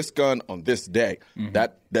check for this gun on this day. Mm-hmm.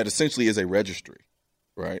 That essentially is a registry,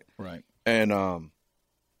 right? Right. And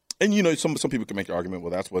you know, some people can make the argument,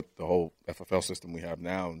 well, that's what the whole FFL system we have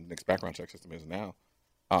now and next background check system is now.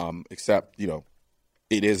 Except, you know,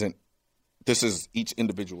 it isn't. This is each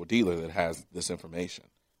individual dealer that has this information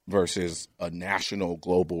versus a national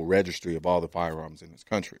global registry of all the firearms in this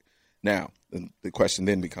country. Now, the question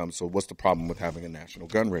then becomes, so what's the problem with having a national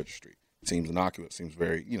gun registry? It seems innocuous, seems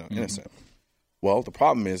very, innocent. Mm-hmm. Well, the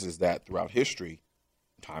problem is that throughout history,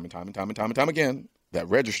 time and time again, that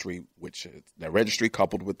registry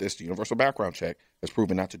coupled with this universal background check has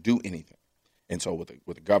proven not to do anything. And so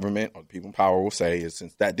what the government or the people in power will say is,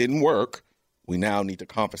 since that didn't work, We now need to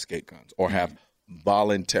confiscate guns or have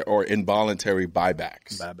voluntary or involuntary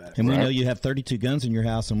buybacks. And we know you have 32 guns in your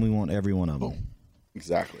house, and we want every one of them.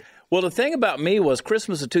 Exactly. Well, the thing about me was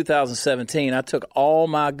Christmas of 2017, I took all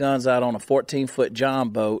my guns out on a 14-foot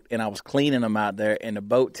John boat, and I was cleaning them out there, and the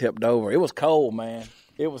boat tipped over. It was cold, man.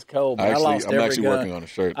 It was cold. But I'm actually working on a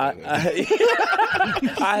shirt.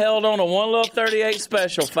 I held on to one little 38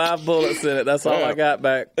 special, 5 bullets in it. That's all I got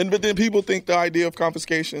back. But then people think the idea of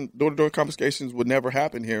confiscation, door-to-door confiscations, would never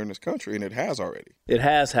happen here in this country, and it has already. It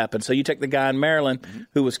has happened. So you take the guy in Maryland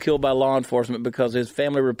who was killed by law enforcement because his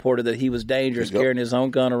family reported that he was dangerous, carrying his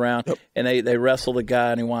own gun around, and they wrestle the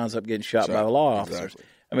guy, and he winds up getting shot by the law officers. Exactly.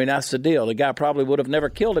 I mean, that's the deal. The guy probably would have never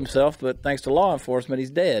killed himself, but thanks to law enforcement,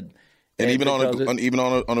 he's dead. And even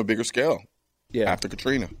on a bigger scale. Yeah. After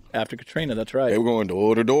Katrina. After Katrina, that's right. They were going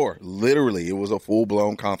door to door. Literally, it was a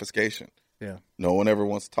full-blown confiscation. Yeah. No one ever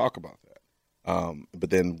wants to talk about that.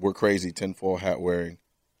 But then we're crazy tinfoil hat wearing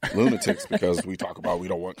lunatics because we talk about we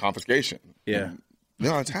don't want confiscation. Yeah. And,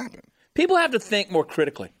 no, it's happened. People have to think more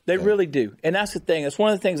critically. They really do. And that's the thing. It's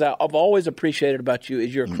one of the things I've always appreciated about you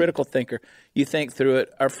is you're a critical thinker. You think through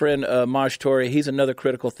it. Our friend Maj Toure, he's another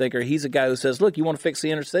critical thinker. He's a guy who says, look, you want to fix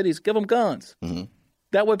the inner cities, give them guns. Mm-hmm.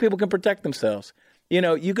 That way people can protect themselves. You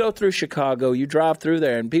know, you go through Chicago, you drive through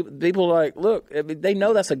there, and people are like, look, they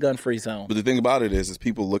know that's a gun-free zone. But the thing about it is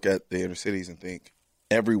people look at the inner cities and think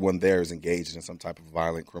everyone there is engaged in some type of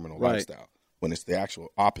violent criminal lifestyle. When it's the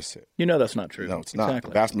actual opposite. You know that's not true. No, it's not.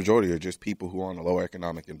 The vast majority are just people who are on a lower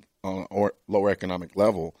economic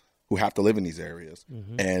level who have to live in these areas,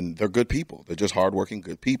 and they're good people. They're just hardworking,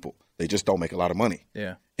 good people. They just don't make a lot of money.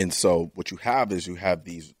 Yeah. And so what you have these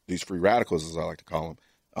free radicals, as I like to call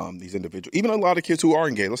them, these individuals. Even a lot of kids who are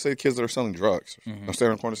engaged. Let's say the kids that are selling drugs, or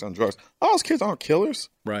standing on the corner selling drugs. All those kids aren't killers.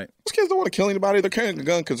 Right. Those kids don't want to kill anybody. They're carrying a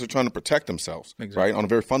gun because they're trying to protect themselves. Exactly. Right, on a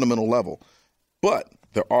very fundamental level. But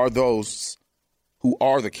there are those who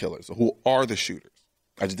are the killers, or who are the shooters.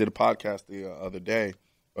 I just did a podcast the other day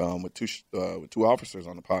with two officers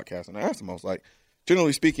on the podcast, and I asked them, I was like,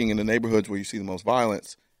 generally speaking, in the neighborhoods where you see the most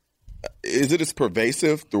violence, is it as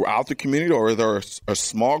pervasive throughout the community, or is there a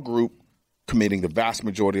small group committing the vast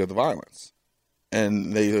majority of the violence?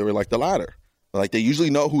 And they were like the latter. Like, they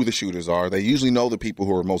usually know who the shooters are. They usually know the people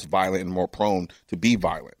who are most violent and more prone to be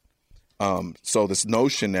violent. So this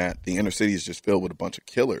notion that the inner city is just filled with a bunch of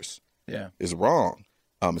killers is wrong.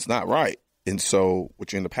 It's not right. And so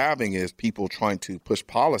what you end up having is people trying to push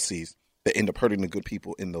policies that end up hurting the good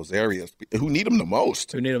people in those areas who need them the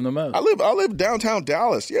most. Who need them the most. I live downtown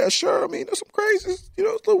Dallas. Yeah, sure. I mean, there's some crazies. You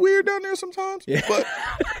know, it's a little weird down there sometimes. Yeah. But,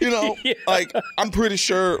 you know, like, I'm pretty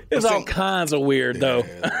sure. There's all kinds of weird, though.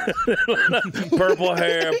 Purple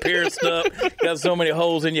hair, pierced up, got so many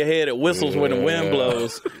holes in your head it whistles when the wind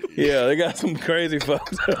blows. Yeah, they got some crazy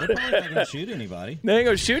folks. They're probably not going to shoot anybody. They ain't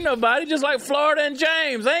going to shoot nobody, just like Florida and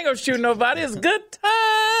James. They ain't going to shoot nobody. It's good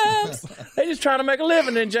times. They just trying to make a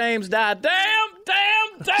living, and James died. Damn.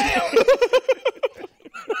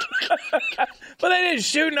 But they didn't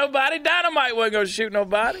shoot nobody. Dynamite wasn't going to shoot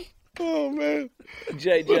nobody. Oh, man.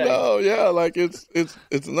 JJ. No, yeah, like it's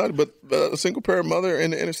nuts. But a single parent mother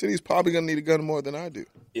in the inner city is probably going to need a gun more than I do.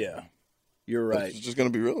 Yeah, you're right. It's just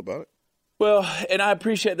going to be real about it. Well, and I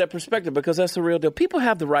appreciate that perspective because that's the real deal. People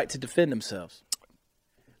have the right to defend themselves.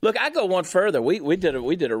 Look, I go one further. We did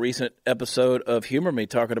a recent episode of Humor Me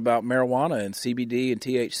talking about marijuana and CBD and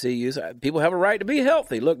THC use. People have a right to be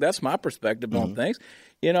healthy. Look, that's my perspective on things.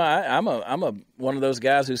 You know, I'm a one of those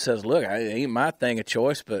guys who says, look, it ain't my thing of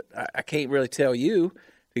choice, but I can't really tell you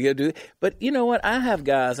to go do it. But you know what? I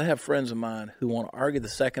have friends of mine who want to argue the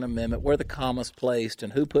Second Amendment, where the comma's placed,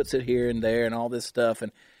 and who puts it here and there, and all this stuff,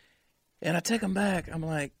 and I take them back. I'm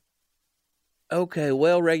like, okay,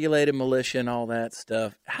 well-regulated militia and all that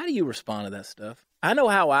stuff. How do you respond to that stuff? I know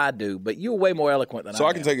how I do, but you're way more eloquent than I am. So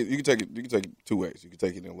I can take it. You can take it two ways. You can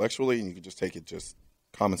take it intellectually, and you can just take it just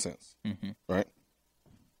common sense, right?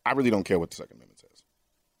 I really don't care what the Second Amendment says.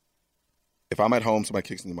 If I'm at home, somebody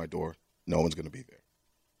kicks into my door, no one's going to be there.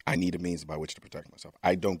 I need a means by which to protect myself.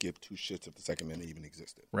 I don't give two shits if the Second Amendment even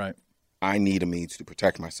existed. Right. I need a means to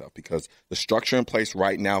protect myself because the structure in place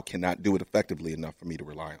right now cannot do it effectively enough for me to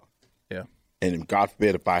rely on. Yeah. And God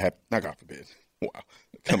forbid if I have, not God forbid. Wow.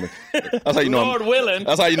 That's how you know Lord willing.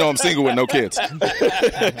 That's how you know I'm single with no kids. I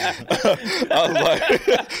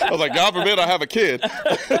was like, God forbid I have a kid.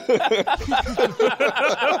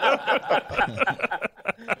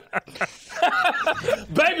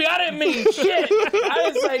 Baby, I didn't mean shit.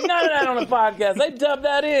 I didn't say none of that on the podcast. They dubbed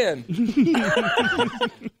that in.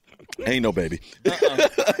 Ain't no baby.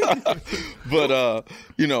 But,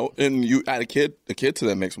 you know, and you add a kid to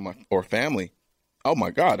that mix or family. Oh,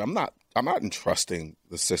 my God, I'm not entrusting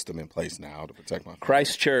the system in place now to protect my family.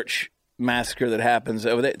 Christchurch massacre that happens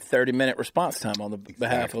over that 30-minute response time on the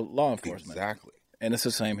behalf of law enforcement. Exactly. And it's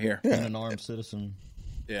the same here. And an armed citizen.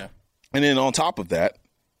 Yeah. And then on top of that,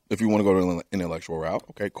 if you want to go to an intellectual route,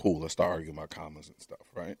 okay, cool. Let's start arguing about commas and stuff,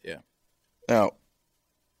 right? Yeah. Now,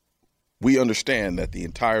 we understand that the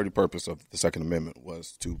entire purpose of the Second Amendment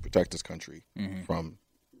was to protect this country from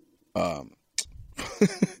my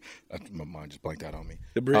mind just blanked out on me.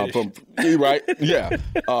 The British. Right? Yeah.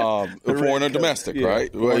 Foreign or domestic,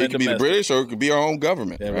 right? Well, it could be the British or it could be our own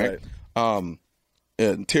government, right?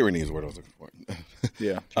 And tyranny is what I was looking for.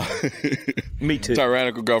 Yeah. Me too.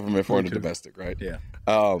 Tyrannical government, foreign or domestic, right? Yeah.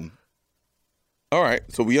 All right.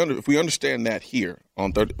 So if we understand that here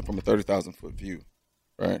from a 30,000-foot view,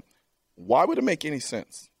 right? Why would it make any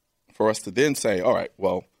sense for us to then say, all right,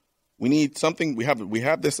 well, we need something. We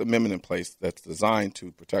have this amendment in place that's designed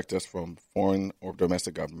to protect us from foreign or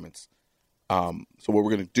domestic governments. So what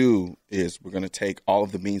we're going to do is we're going to take all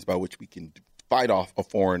of the means by which we can fight off a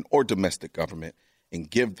foreign or domestic government and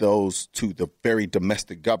give those to the very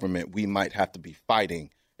domestic government we might have to be fighting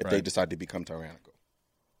if they decide to become tyrannical.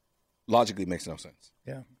 Logically, it makes no sense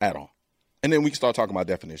at all. And then we can start talking about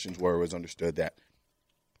definitions where it was understood that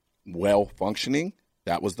well-functioning,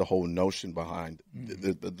 that was the whole notion behind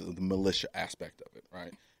the militia aspect of it,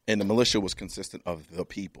 right? And the militia was consistent of the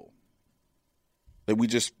people. That we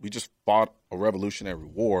just fought a revolutionary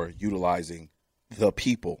war utilizing the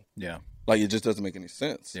people. Yeah. Like, it just doesn't make any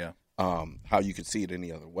sense. Yeah. How you could see it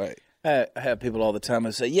any other way. I have people all the time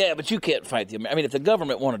that say, yeah, but you can't fight the Americans. I mean, if the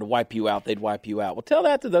government wanted to wipe you out, they'd wipe you out. Well, tell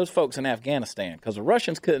that to those folks in Afghanistan, because the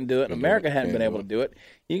Russians couldn't do it and America hadn't been able to do it.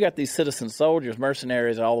 You got these citizen soldiers,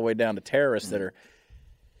 mercenaries, all the way down to terrorists that are,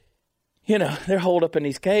 they're holed up in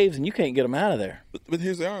these caves and you can't get them out of there. But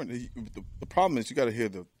here's the problem is you got to hear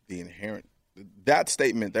the inherent, that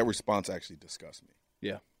statement, that response actually disgusts me.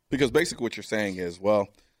 Yeah. Because basically what you're saying is, well,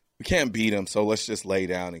 we can't beat them, so let's just lay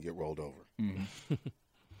down and get rolled over. Mm-hmm.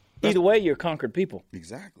 Either way, you're a conquered people.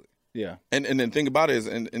 Exactly. Yeah. And then think about it is,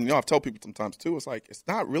 and I've told people sometimes too, it's like, it's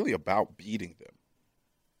not really about beating them.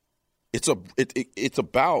 It's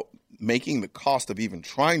about making the cost of even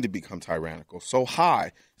trying to become tyrannical so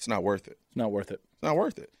high, it's not worth it. It's not worth it. It's not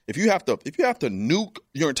worth it. If you have to nuke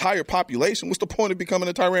your entire population, what's the point of becoming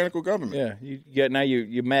a tyrannical government? Yeah, now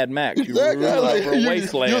you're Mad Max. Exactly. You're ruling over a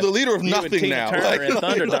wasteland. You're the leader of nothing Tina now. Turner and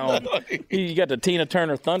Thunderdome. You got the Tina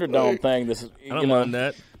Turner Thunderdome thing. This is, I don't mind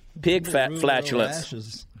that. Pig fat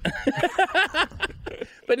flatulence.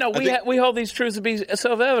 But no, we hold these truths to be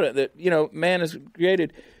self-evident that man is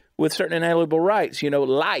created with certain inalienable rights.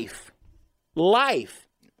 Life.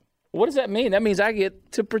 What does that mean? That means I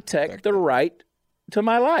get to protect the right to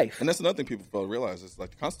my life. And that's another thing people fail to realize is,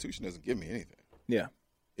 like, the Constitution doesn't give me anything. Yeah.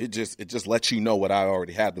 It just lets you know what I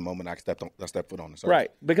already had the moment I step foot on the surface. Right,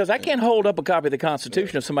 because I can't hold up a copy of the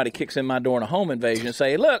Constitution if somebody kicks in my door in a home invasion and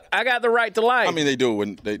say, "Look, I got the right to life." I mean, they do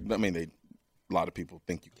when a lot of people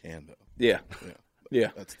think you can, though. Yeah.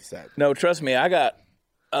 That's the sad thing. No, trust me, I got.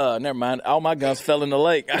 Never mind. All my guns fell in the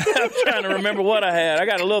lake. I'm trying to remember what I had. I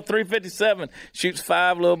got a little 357, shoots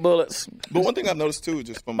 5 little bullets. But one thing I've noticed too,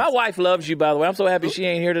 just from my wife loves you, by the way. I'm so happy she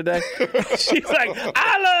ain't here today. She's like,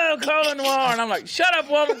 I love Colion Noir, and I'm like, shut up,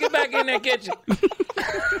 woman. Get back in the kitchen.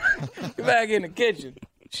 Get back in the kitchen.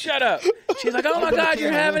 Shut up. She's like, oh my God,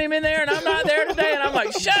 you're having him in there, and I'm not there today. And I'm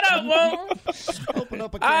like, shut up, woman. Open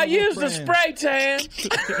up a I used the spray tan.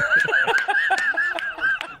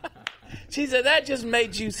 She said, that just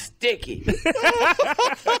made you sticky.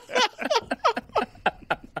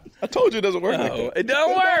 I told you it doesn't work like that. It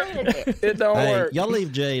don't work. It don't work. Y'all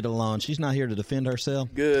leave Jade alone. She's not here to defend herself.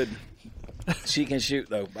 Good. She can shoot,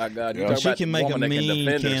 though. By God. You she can make a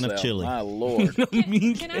mean can of chili. My Lord.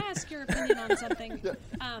 Can I ask your opinion on something?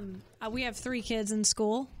 We have 3 kids in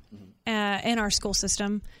school, in our school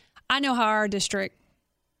system. I know how our district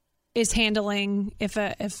is handling if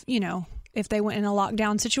they went in a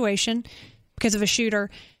lockdown situation because of a shooter.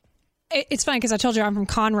 It's funny because I told you I'm from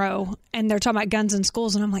Conroe, and they're talking about guns in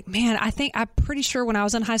schools, and I'm like, man, I'm pretty sure when I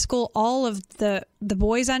was in high school, all of the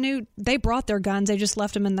boys I knew, they brought their guns. They just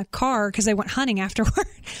left them in the car because they went hunting afterward.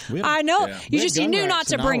 I know. Yeah. You knew not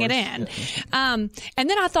to bring it in. Yeah. And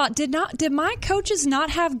then I thought, did my coaches not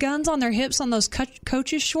have guns on their hips on those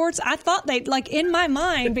coaches' shorts? I thought they, like, in my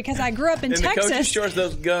mind, because I grew up in Texas. The coaches' shorts,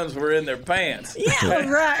 those guns were in their pants. Yeah,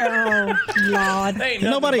 right. Oh, Lord. They ain't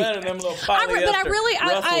nothing better than them little polyester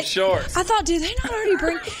Russell shorts. I thought, do they not already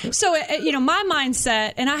bring? So, my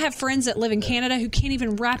mindset, and I have friends that live in Canada who can't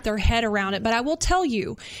even wrap their head around it. But I will tell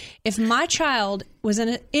you, if my child was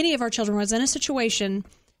any of our children was in a situation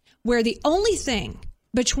where the only thing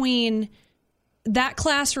between that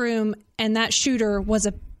classroom and that shooter was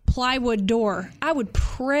a plywood door, I would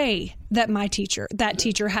pray that that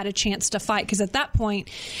teacher had a chance to fight, because at that point,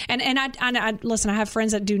 and I listen, I have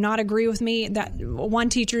friends that do not agree with me. That one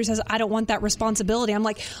teacher says, I don't want that responsibility. I'm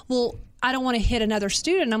like, well, I don't want to hit another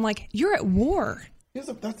student. I'm like, you're at war.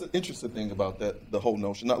 That's an interesting thing about the whole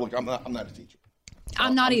notion. Look, I'm not a teacher.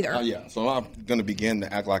 I'm not either. So I'm going to begin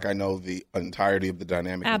to act like I know the entirety of the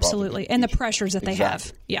dynamic. Absolutely, and the pressures that they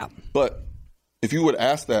have. Yeah. But if you would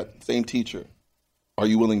ask that same teacher, are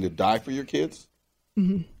you willing to die for your kids?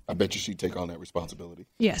 Mm-hmm. I bet you she'd take on that responsibility.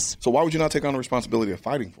 Yes. So why would you not take on the responsibility of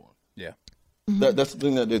fighting for them? Yeah. Mm-hmm. That's the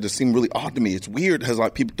thing that just seemed really odd to me. It's weird because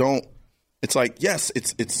like people don't. It's like, yes,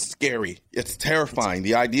 it's scary. It's terrifying.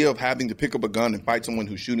 The idea of having to pick up a gun and fight someone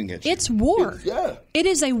who's shooting at you. It's war. Yeah. It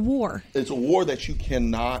is a war. It's a war that you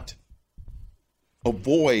cannot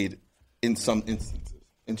avoid in some instances.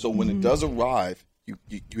 And so when it does arrive,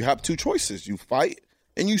 you have two choices. You fight,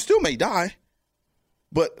 and you still may die.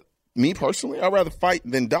 But me personally, I'd rather fight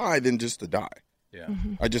than die than just to die. Yeah.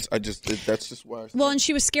 Mm-hmm. That's just why. Well, and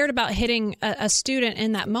she was scared about hitting a student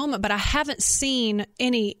in that moment, but I haven't seen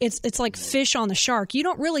any. It's like fish on the shark. You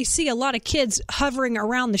don't really see a lot of kids hovering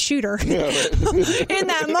around the shooter in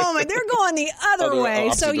that moment. They're going the other way.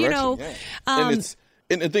 So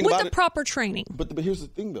and the thing with about the proper training. But here's the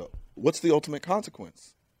thing, though. What's the ultimate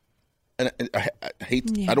consequence? And I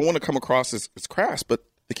hate. I don't want to come across as crass, but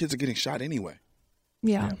the kids are getting shot anyway.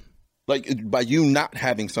 Yeah. Like by you not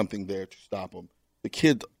having something there to stop them.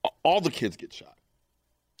 All the kids get shot.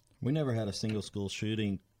 We never had a single school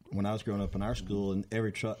shooting when I was growing up in our school, and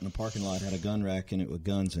every truck in the parking lot had a gun rack in it with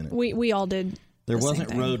guns in it. We all did. There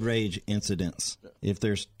wasn't road rage incidents if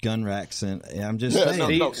there's gun racks, and I'm just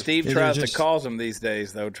saying. Steve tries to cause them these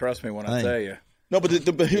days, though. Trust me when I tell you. No, but here's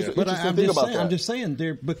the interesting thing about that. I'm just saying,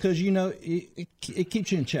 because it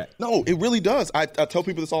keeps you in check. No, it really does. I tell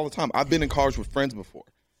people this all the time. I've been in cars with friends before,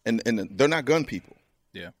 and they're not gun people.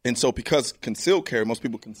 Yeah. And so because concealed carry, most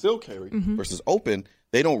people conceal carry versus open,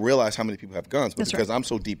 they don't realize how many people have guns. But because I'm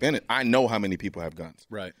so deep in it, I know how many people have guns.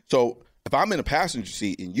 Right. So if I'm in a passenger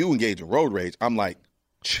seat and you engage in road rage, I'm like,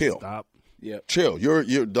 chill. Stop. Yeah. Chill.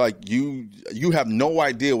 You're like you have no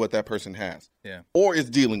idea what that person has. Yeah. Or is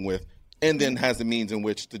dealing with, and then has the means in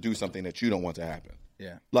which to do something that you don't want to happen.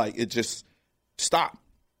 Yeah. Like it just stop.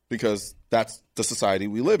 Because that's the society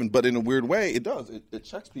we live in. But in a weird way, it does. It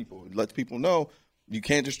checks people. It lets people know you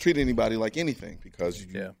can't just treat anybody like anything because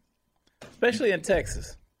especially in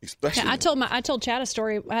Texas. Especially, I told Chad a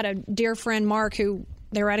story. I had a dear friend, Mark, who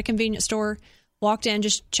they were at a convenience store, walked in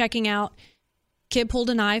just checking out. Kid pulled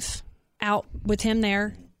a knife out with him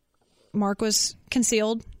there. Mark was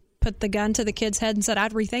concealed, put the gun to the kid's head and said,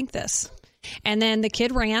 "I'd rethink this." And then the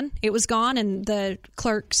kid ran. It was gone, and the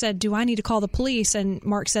clerk said, "Do I need to call the police?" And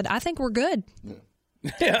Mark said, "I think we're good."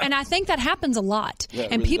 Yeah. And I think that happens a lot. Yeah,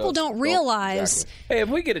 and really people don't realize. Exactly. Hey, if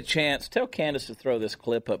we get a chance, tell Candace to throw this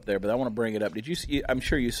clip up there, but I want to bring it up. Did you see, I'm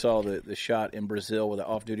sure you saw the shot in Brazil with the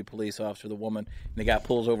off-duty police officer, the woman, and the guy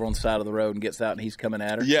pulls over on the side of the road and gets out, and he's coming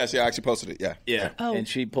at her? Yes, I actually posted it, Yeah. Oh. And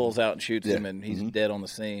she pulls out and shoots him, and he's dead on the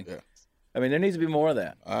scene. Yeah. I mean, there needs to be more of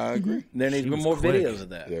that. I agree. There needs to be more videos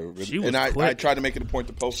of that. Yeah, really. And I try to make it a point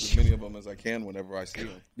to post as many of them as I can whenever I see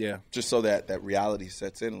them. Yeah. Just so that reality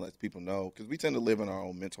sets in and lets people know. Because we tend to live in our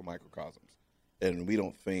own mental microcosms. And we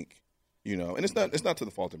don't think, and it's not to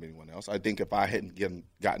the fault of anyone else. I think if I hadn't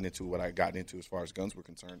gotten into what I got into as far as guns were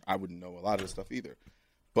concerned, I wouldn't know a lot of this stuff either.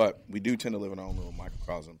 But we do tend to live in our own little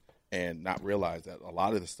microcosm and not realize that a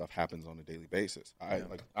lot of this stuff happens on a daily basis.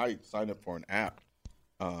 I signed up for an app.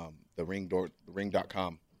 The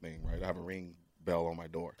ring.com thing, right? I have a Ring bell on my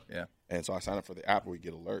door. Yeah. And so I sign up for the app where we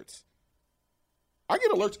get alerts. I get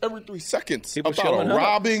alerts every 3 seconds People about a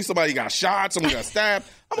robbing, somebody got shot, someone got stabbed.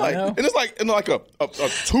 I'm like, and it's like in like a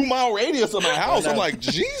 2-mile radius of my house. I'm like,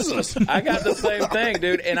 Jesus. I got the same thing,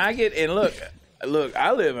 dude. And look,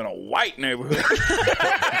 I live in a white neighborhood.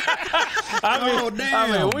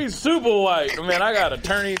 I mean, we super white. Man, I got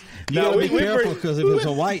attorneys. No, be careful because if it's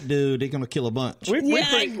a white dude, they're going to kill a bunch.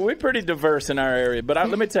 We're pretty diverse in our area. But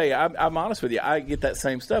let me tell you, I'm honest with you. I get that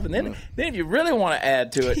same stuff. And then if you really want to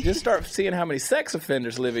add to it, just start seeing how many sex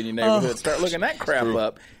offenders live in your neighborhood. Start looking that crap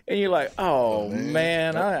up. And you're like,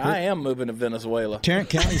 man, I am moving to Venezuela. Tarrant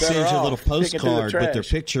County sends you a little postcard with their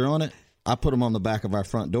picture on it. I put them on the back of our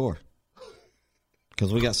front door.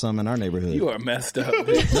 Because we got some in our neighborhood. You are messed up.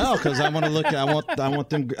 Dude. No, because I want to look. I want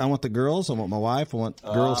the girls. I want my wife. I want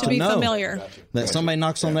girls to be know familiar that somebody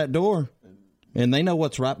knocks on that door, and they know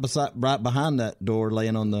what's right behind that door,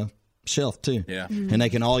 laying on the shelf too. Yeah, and they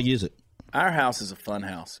can all use it. Our house is a fun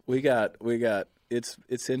house. We got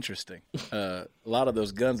it's interesting. A lot of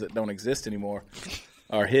those guns that don't exist anymore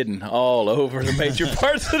are hidden all over the major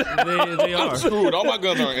parts of the They are. Dude, all my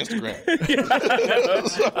guns are on Instagram.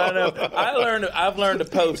 I know. I've learned to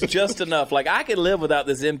post just enough. Like, I can live without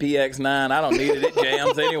this MPX-9. I don't need it. It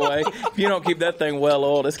jams anyway. If you don't keep that thing well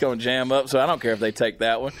oiled, it's going to jam up. So I don't care if they take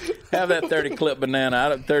that one. Have that 30 clip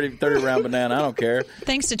banana, 30 round banana. I don't care.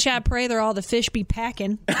 Thanks to Chad Prather, all the fish be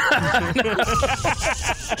packing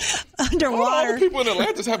underwater. All the people in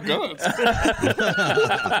Atlantis have guns.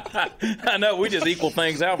 I know. We just equal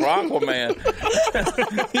things out for Aquaman.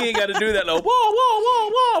 He ain't got to do that little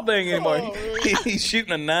wall thing anymore. He's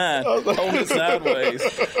shooting a 9, holding it sideways.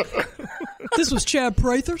 This was Chad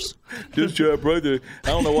Prather's. This Chad Prather. I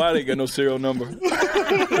don't know why they got no serial number.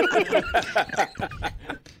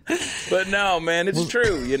 But no, man, it's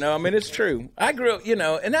true. You know, I mean, it's true. I grew up, you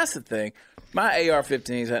know, and that's the thing. My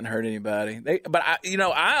AR-15s hadn't hurt anybody. But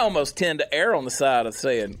I almost tend to err on the side of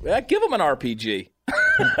saying, give them an RPG.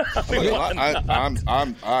 To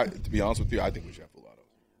be honest with you, I think we should have full autos.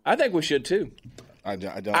 I think we should too. I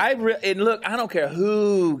don't. And look, I don't care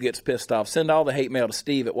who gets pissed off. Send all the hate mail to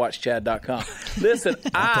Steve at watchchad.com. Listen,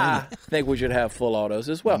 I think we should have full autos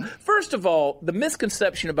as well. First of all, the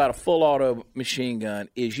misconception about a full auto machine gun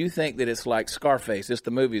is you think that it's like Scarface. It's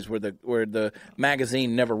the movies where the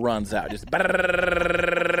magazine never runs out. Just Say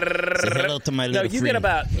hello to my little you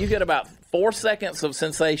get about 4 seconds of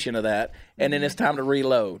sensation of that, and then it's time to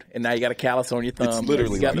reload. And now you got a callus on your thumb. It's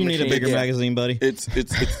literally You need a bigger magazine, buddy.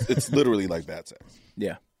 It's literally like bad sex.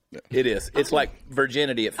 Yeah, it is. It's like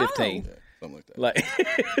virginity at 15. Yeah, something like that.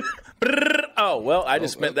 I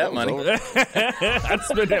just spent that money. I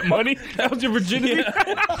spent that money. That was your virginity.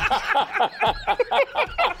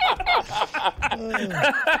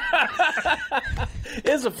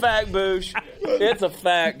 It's a fact, Boosh. It's a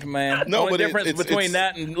fact, man. No, the only but difference between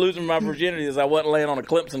that and losing my virginity is I wasn't laying on a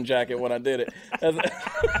Clemson jacket when I did it.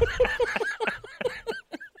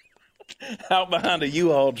 Out behind a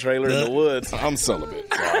U-Haul trailer in the woods. I'm celibate.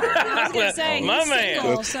 I was going to say, My he's man.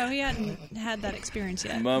 single, so he hadn't had that experience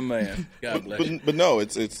yet. My man. God bless you. But no,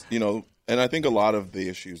 it's and I think a lot of the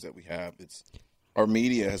issues that we have, our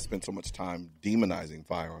media has spent so much time demonizing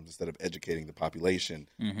firearms instead of educating the population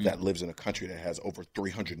that lives in a country that has over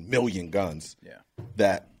 300 million guns. Yeah.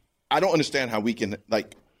 That I don't understand how we can,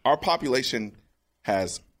 like, our population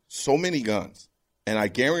has so many guns, and I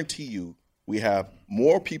guarantee you we have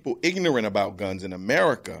more people ignorant about guns in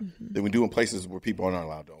America than we do in places where people are not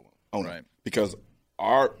allowed to own Right. it. Because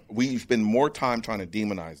we spend more time trying to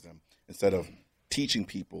demonize them instead of teaching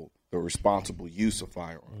people the responsible use of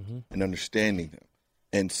firearms and understanding them.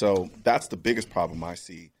 And so that's the biggest problem I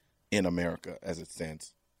see in America as it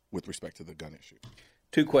stands with respect to the gun issue.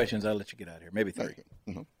 2 questions. I'll let you get out of here. Maybe 3.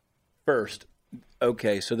 Mm-hmm. First,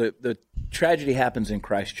 okay, so the tragedy happens in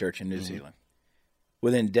Christchurch in New Zealand.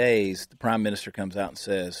 Within days, the prime minister comes out and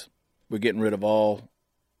says, we're getting rid of all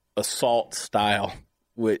assault style.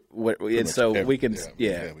 So we can,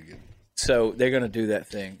 So they're going to do that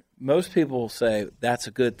thing. Most people say that's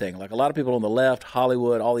a good thing. Like a lot of people on the left,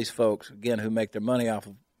 Hollywood, all these folks, again, who make their money off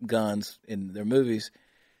of guns in their movies,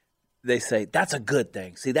 they say that's a good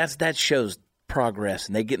thing. See, that shows progress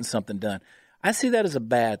and they're getting something done. I see that as a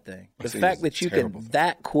bad thing. The fact that you can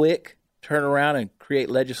that quick turn around and create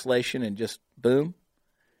legislation and just boom.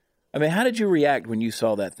 I mean, how did you react when you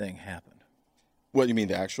saw that thing happen? What, you mean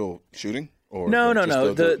the actual shooting? Or No.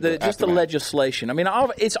 the Just the legislation. I mean,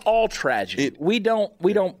 it's all tragedy. We don't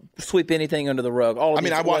sweep anything under the rug.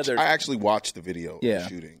 I actually watched the video of the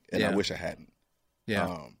shooting, and I wish I hadn't.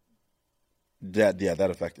 Yeah. That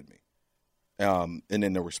affected me. And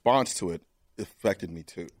then the response to it affected me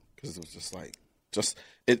too, because it was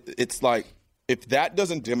it's like, if that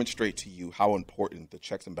doesn't demonstrate to you how important the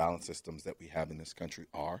checks and balance systems that we have in this country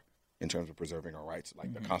are in terms of preserving our rights,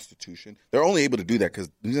 like the Constitution, they're only able to do that because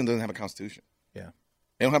New Zealand doesn't have a Constitution. Yeah.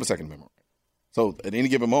 They don't have a Second Amendment right. So at any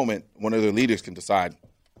given moment, one of their leaders can decide,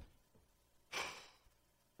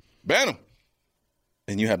 ban them.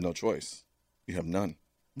 And you have no choice. You have none.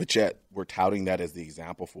 But yet we're touting that as the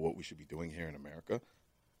example for what we should be doing here in America.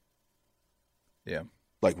 Yeah.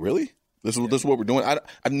 Like, really? This is what we're doing?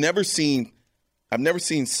 I've never seen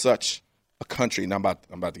such a country, and I'm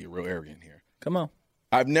about to get real arrogant here. Come on.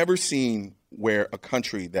 I've never seen where a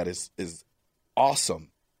country that is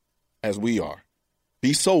awesome as we are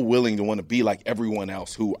be so willing to want to be like everyone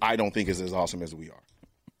else who I don't think is as awesome as we are.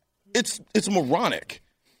 It's moronic.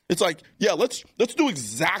 It's like, yeah, let's do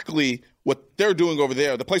exactly what they're doing over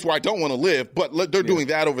there, the place where I don't want to live, but they're doing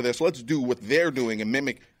that over there, so let's do what they're doing and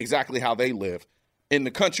mimic exactly how they live in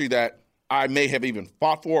the country that I may have even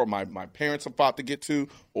fought for, or my parents have fought to get to,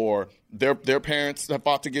 or their parents have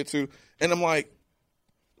fought to get to. And I'm like,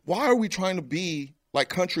 why are we trying to be like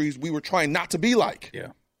countries we were trying not to be like?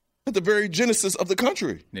 Yeah. At the very genesis of the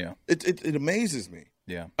country. Yeah. It amazes me.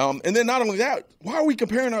 Yeah. And then not only that, why are we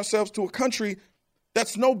comparing ourselves to a country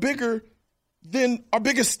that's no bigger than our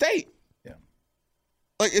biggest state? Yeah.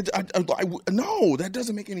 Like, no, that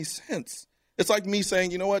doesn't make any sense. It's like me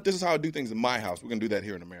saying, you know what, this is how I do things in my house. We're going to do that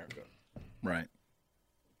here in America. Right.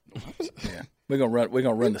 Yeah. We're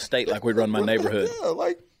gonna run the state like we run my neighborhood. Yeah,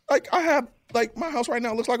 like I have, like, my house right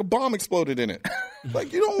now looks like a bomb exploded in it.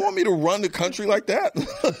 Like, you don't want me to run the country like that.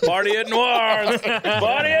 Party at Noir's.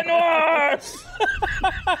 Party at Noir's.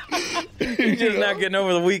 You're just not getting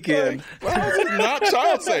over the weekend. Like, my house is not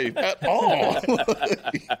child safe at all.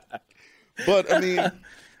 But I mean,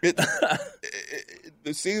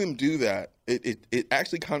 to see them do that, it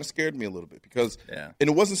actually kind of scared me a little bit because, and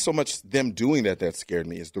it wasn't so much them doing that scared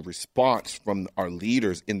me, it's the response from our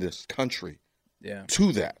leaders in this country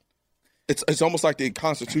to that. It's almost like the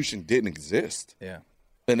Constitution didn't exist. Yeah.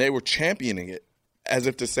 And they were championing it as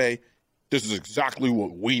if to say, this is exactly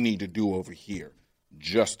what we need to do over here.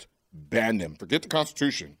 Just ban them. Forget the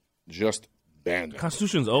Constitution. Just ban them.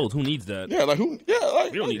 Constitution's old. Who needs that? Yeah, like who? Yeah,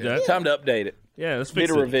 like we don't need that. Time to update it. Yeah, let's fix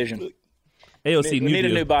Need it. a revision. AOC, We new need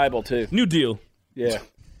deal. a new Bible too. New deal. Yeah.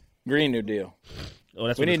 Green New Deal. Oh,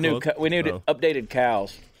 that's We what need it's called? we need Oh. updated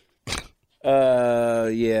cows.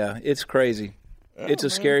 Yeah, it's crazy. It's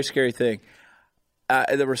a scary, scary thing.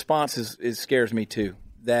 The response scares me too.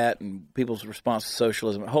 That and people's response to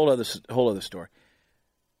socialism. Whole other story.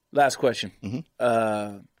 Last question.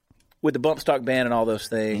 With the bump stock ban and all those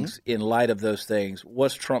things, in light of those things,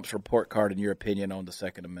 what's Trump's report card in your opinion on the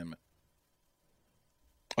Second Amendment?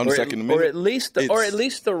 On the Second Amendment, or at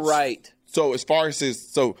least the right. So as far as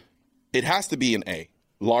it has to be an A,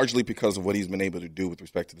 largely because of what he's been able to do with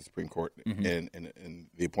respect to the Supreme Court and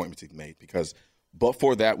the appointments he's made. Because, but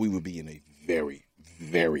for that, we would be in a very,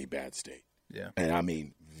 very bad state. Yeah, and I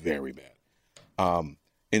mean very bad.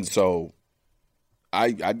 And so,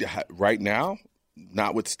 I right now,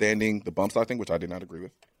 notwithstanding the bump stock thing, which I did not agree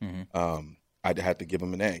with, I'd have to give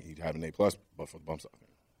him an A. He'd have an A+, but for the bump stock thing.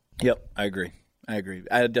 Yep, I agree. I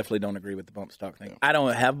definitely don't agree with the bump stock thing. I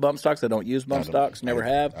don't have bump stocks. I don't use bump stocks. Never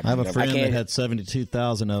have. I have a friend that had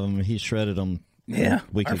 72,000 of them, and he shredded them. Yeah,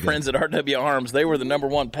 our friends at RW Arms, they were the number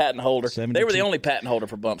one patent holder. They were the only patent holder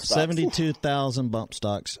for bump stocks. 72,000 bump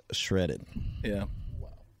stocks shredded. Yeah.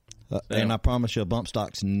 And I promise you, bump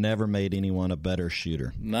stocks never made anyone a better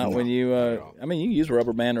shooter. Not when you, you can use a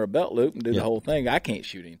rubber band or a belt loop and do the whole thing. I can't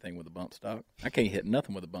shoot anything with a bump stock. I can't hit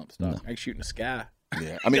nothing with a bump stock. I can shoot in the sky.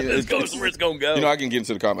 Yeah, I mean, it goes where it's going to go. You know, I can get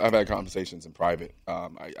into the I've had conversations in private.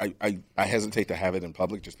 I hesitate to have it in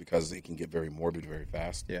public just because it can get very morbid very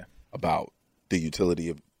fast. Yeah. About the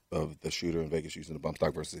utility of the shooter in Vegas using the bump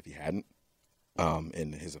stock versus if he hadn't,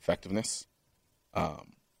 and his effectiveness. I'll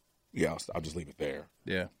just leave it there.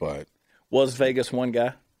 Yeah. But was Vegas one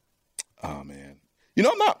guy? Oh man, you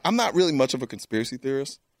know, I'm not really much of a conspiracy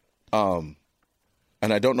theorist, and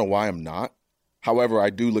I don't know why I'm not. However, I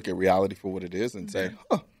do look at reality for what it is and say,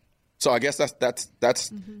 huh. So I guess that's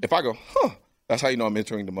if I go, huh, that's how you know I'm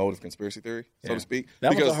entering the mode of conspiracy theory, so to speak.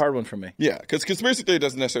 That was a hard one for me. Yeah, because conspiracy theory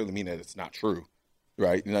doesn't necessarily mean that it's not true,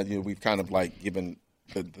 right? You know, we've kind of like given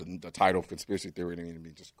the title of conspiracy theory to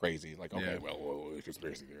be just crazy, like, okay, well, it's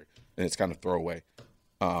conspiracy theory, and it's kind of throwaway.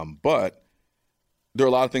 But there are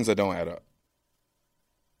a lot of things that don't add up.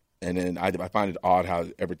 And then I find it odd how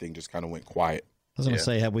everything just kind of went quiet. I was going to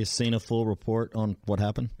say, have we seen a full report on what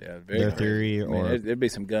happened? Yeah, their theory, or there'd be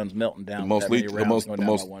some guns melting down. The most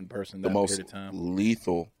one person. The most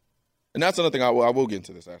lethal, and that's another thing I will get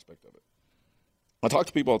into this aspect of it. I talk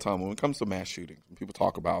to people all the time when it comes to mass shootings. When people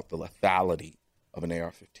talk about the lethality of an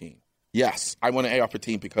AR-15. Yes, I want an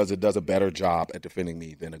AR-15 because it does a better job at defending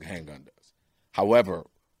me than a handgun does. However,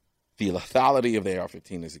 the lethality of the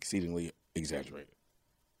AR-15 is exceedingly exaggerated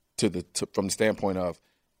from the standpoint of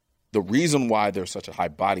the reason why there's such a high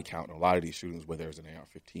body count in a lot of these shootings where there's an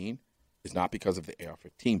AR-15 is not because of the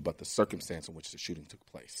AR-15, but the circumstance in which the shooting took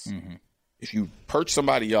place. Mm-hmm. If you perch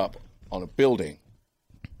somebody up on a building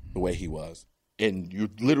the way he was, and you're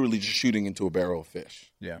literally just shooting into a barrel of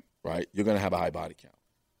fish, right? You're going to have a high body count.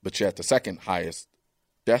 But yet the second highest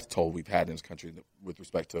death toll we've had in this country with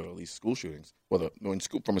respect to at least school shootings,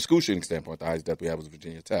 from a school shooting standpoint, the highest death we had was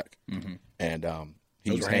Virginia Tech. Mm-hmm. And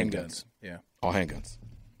he used handguns. Yeah. All handguns.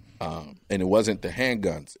 And it wasn't the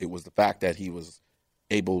handguns. It was the fact that he was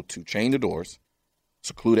able to chain the doors,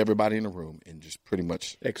 seclude everybody in the room, and just pretty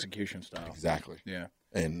much execution style. Exactly. Yeah.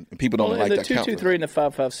 and people don't like the that count. 223 and the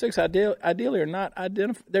 556 ideally are not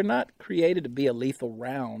they're not created to be a lethal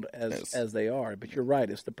round as they are. But you're right;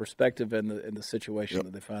 it's the perspective and the situation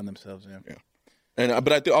that they find themselves in. Yeah. And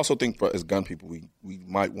but I also think as gun people, we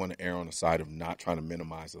might want to err on the side of not trying to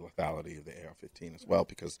minimize the lethality of the AR-15 as well,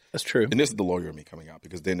 because that's true. And this is the lawyer in me coming out,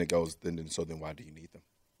 because then it goes then why do you need them?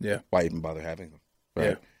 Yeah. Why even bother having them?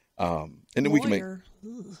 Right. Yeah. And then we can make. Ugh,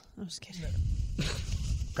 I'm just kidding.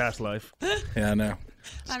 Past life. Yeah, I know.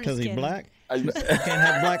 Because he's black? You can't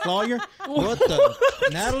have a black lawyer? What the?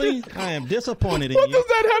 Natalie, I am disappointed in you. What does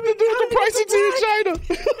that have to do with the price of tea in China?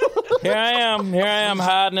 Here I am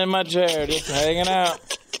hiding in my chair, just hanging out,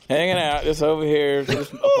 just over here,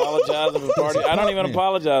 just apologizing for party. I don't even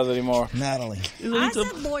apologize anymore. Natalie. I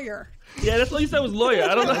said lawyer. Yeah, that's what you said was lawyer.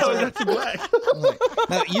 I don't know how it got you black.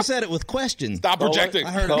 No, you said it with questions. Stop projecting.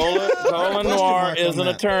 I heard Colion Noir is an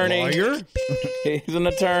attorney. Lawyer? He's an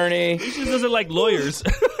attorney. He just doesn't like lawyers.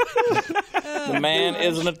 The man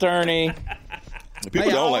is an attorney. People Hey,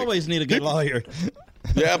 I don't like. always need a good lawyer.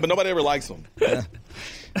 Yeah, but nobody ever likes them.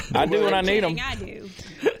 I do when I need him. I do.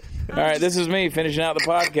 All right, this is me finishing out the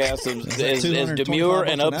podcast as demure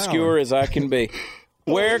and $225 an obscure hour. as I can be.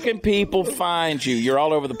 Where can people find you? You're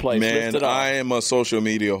all over the place. Man, List it off. I am a social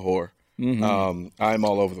media whore. I'm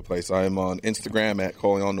all over the place. I am on Instagram at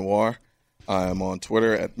Colion Noir. I am on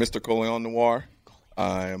Twitter at Mr. Colion Noir.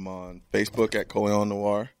 I am on Facebook at Colion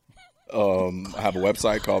Noir. I have a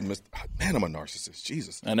website called Mr. Man, I'm a narcissist.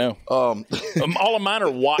 Jesus. I know. All of mine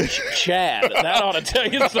are Watch Chad. That ought to tell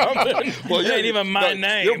you something. Well, it ain't even my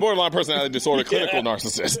name. You're borderline personality disorder, clinical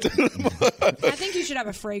narcissist. I think you should have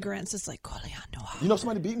a fragrance. It's like Colion Noir. You know,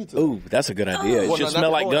 somebody beat me to Ooh, that's a good idea. It Well, should no, smell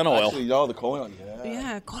not like the gun oil. Actually, y'all, the Colion. Yeah.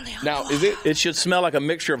 Yeah, Colion Now, Noir. is it? It should smell like a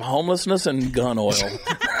mixture of homelessness and gun oil.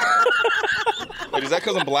 Wait, is that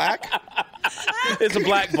because I'm black? It's a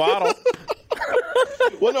black bottle.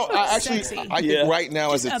 Well, no, I Sexy. think right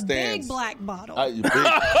now as it a stands, big black bottle. Big.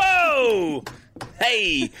 Oh!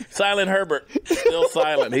 Hey! Silent Herbert. Still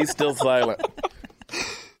silent. He's still silent.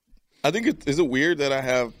 I think is it weird that I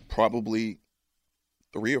have probably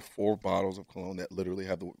 3 or 4 bottles of cologne that literally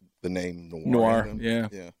have the name Noir in them?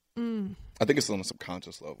 Yeah. I think it's on a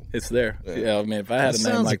subconscious level. It's there. Yeah, I mean, if I had a name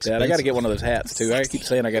sounds like that, I got to get one of those hats, too. I keep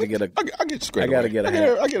saying I got to get a... I get squared I gotta away. get a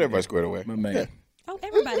hat. I get everybody squared away. My man. Oh,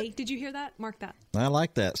 everybody. Did you hear that? Mark that. I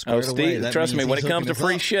like that. Oh, Squared away. Steve, That trust me, means when it he's comes to hooking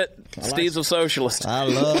free us shit, Steve's a socialist. up. I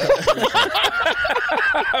love it.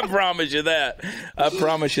 I promise you that. I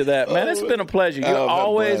promise you that. Man, it's been a pleasure. You're Oh, God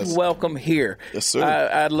always bless. welcome here. Yes, sir.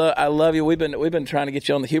 I love you. We've been trying to get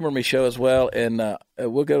you on the Humor Me show as well, and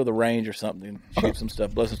we'll go to the range or something, shoot some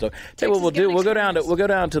stuff, blow some stuff. Tell you what we'll do. We'll go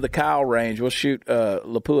down to the Kyle range. We'll shoot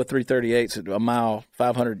Lapua 338s at a mile,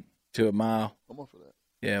 500 to a mile. I'm on for that.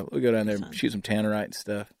 Yeah, we'll go down there and shoot some tannerite and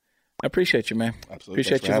stuff. I appreciate you, man. Absolutely.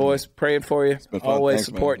 Appreciate Thanks for your having voice. me. Praying for you. been fun. Always Thanks,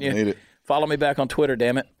 man. supporting I need you. it. Follow me back on Twitter,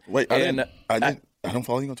 damn it. Wait, I don't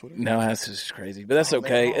follow you on Twitter. No, that's just crazy. But that's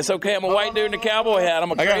okay. It's okay. I'm a white dude in a cowboy hat.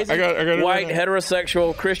 I'm a I got crazy it white, right now.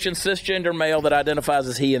 heterosexual, Christian, cisgender male that identifies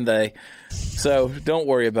as he and they. So don't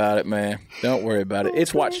worry about it, man. Don't worry about it.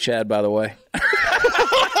 It's Watch Chad, by the way.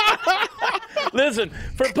 Listen,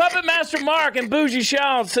 for Puppet Master Mark and Bougie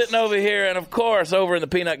Sean sitting over here, and of course over in the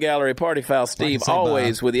Peanut Gallery, Party Foul Steve, say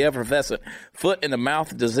always with the effervescent foot in the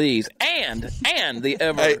mouth disease, and the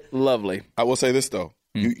ever lovely. I will say this though,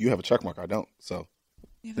 you have a check mark. I don't. So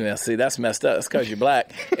Yeah, see, that's messed up. It's because you're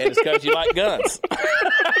black, and it's because you like guns.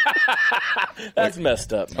 That's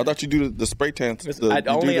messed up. I thought you do the spray tan.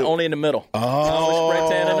 Only in the middle. Oh, spray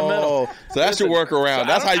tan in the middle. So that's your workaround.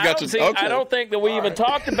 That's how you got your. See, Okay. I don't think that we even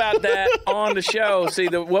talked about that on the show. See,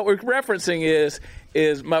 what we're referencing is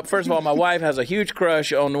first of all, my wife has a huge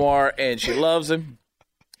crush on Noir, and she loves him,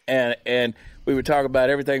 and we would talk about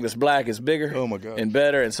everything that's black is bigger, Oh, my God. and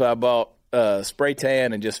better, and so I bought spray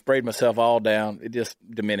tan and just sprayed myself all down. It just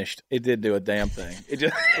diminished. It didn't do a damn thing. It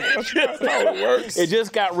just That's how it works. It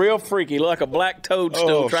just got real freaky, like a black toadstool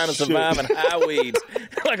Oh, trying to shit. survive in high weeds,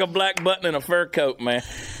 like a black button in a fur coat, man.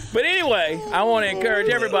 But anyway, I want to encourage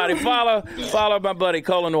everybody, follow my buddy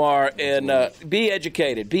Colion Noir, and be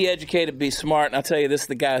educated. Be educated, be smart, and I tell you, this is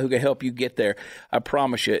the guy who can help you get there. I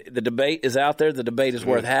promise you. The debate is out there. The debate is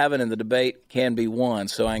worth having, and the debate can be won.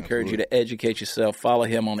 So I encourage you to educate yourself. Follow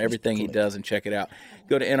him on everything he does and check it out.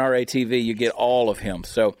 Go to NRA TV. You get all of him.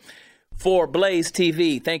 So for Blaze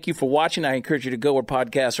TV, thank you for watching. I encourage you to go where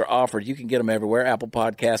podcasts are offered. You can get them everywhere. Apple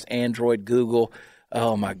Podcasts, Android, Google.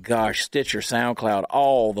 Oh, my gosh, Stitcher, SoundCloud,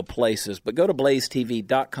 all the places. But go to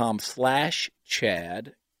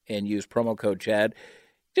blazetv.com/Chad and use promo code Chad.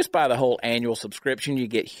 just buy the whole annual subscription. You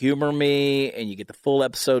get Humor Me, and you get the full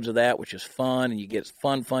episodes of that, which is fun, and you get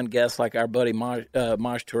fun guests like our buddy Maj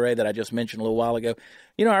Toure that I just mentioned a little while ago.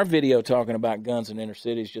 You know, our video talking about guns in inner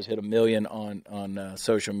cities just hit 1 million on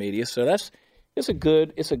social media, so it's a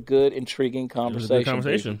good, intriguing conversation. It's a good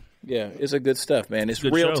conversation. Yeah, it's a good stuff, man. It's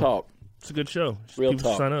good real show. talk. It's a good show. Real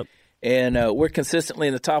People talk. Sign up. And we're consistently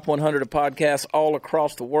in the top 100 of podcasts all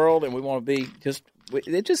across the world, and we want to be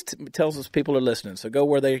it just tells us people are listening. So go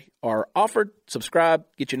where they are offered, subscribe,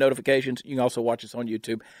 get your notifications. You can also watch us on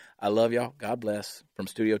YouTube. I love y'all. God bless. From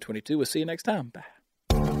Studio 22, we'll see you next time.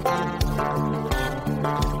 Bye.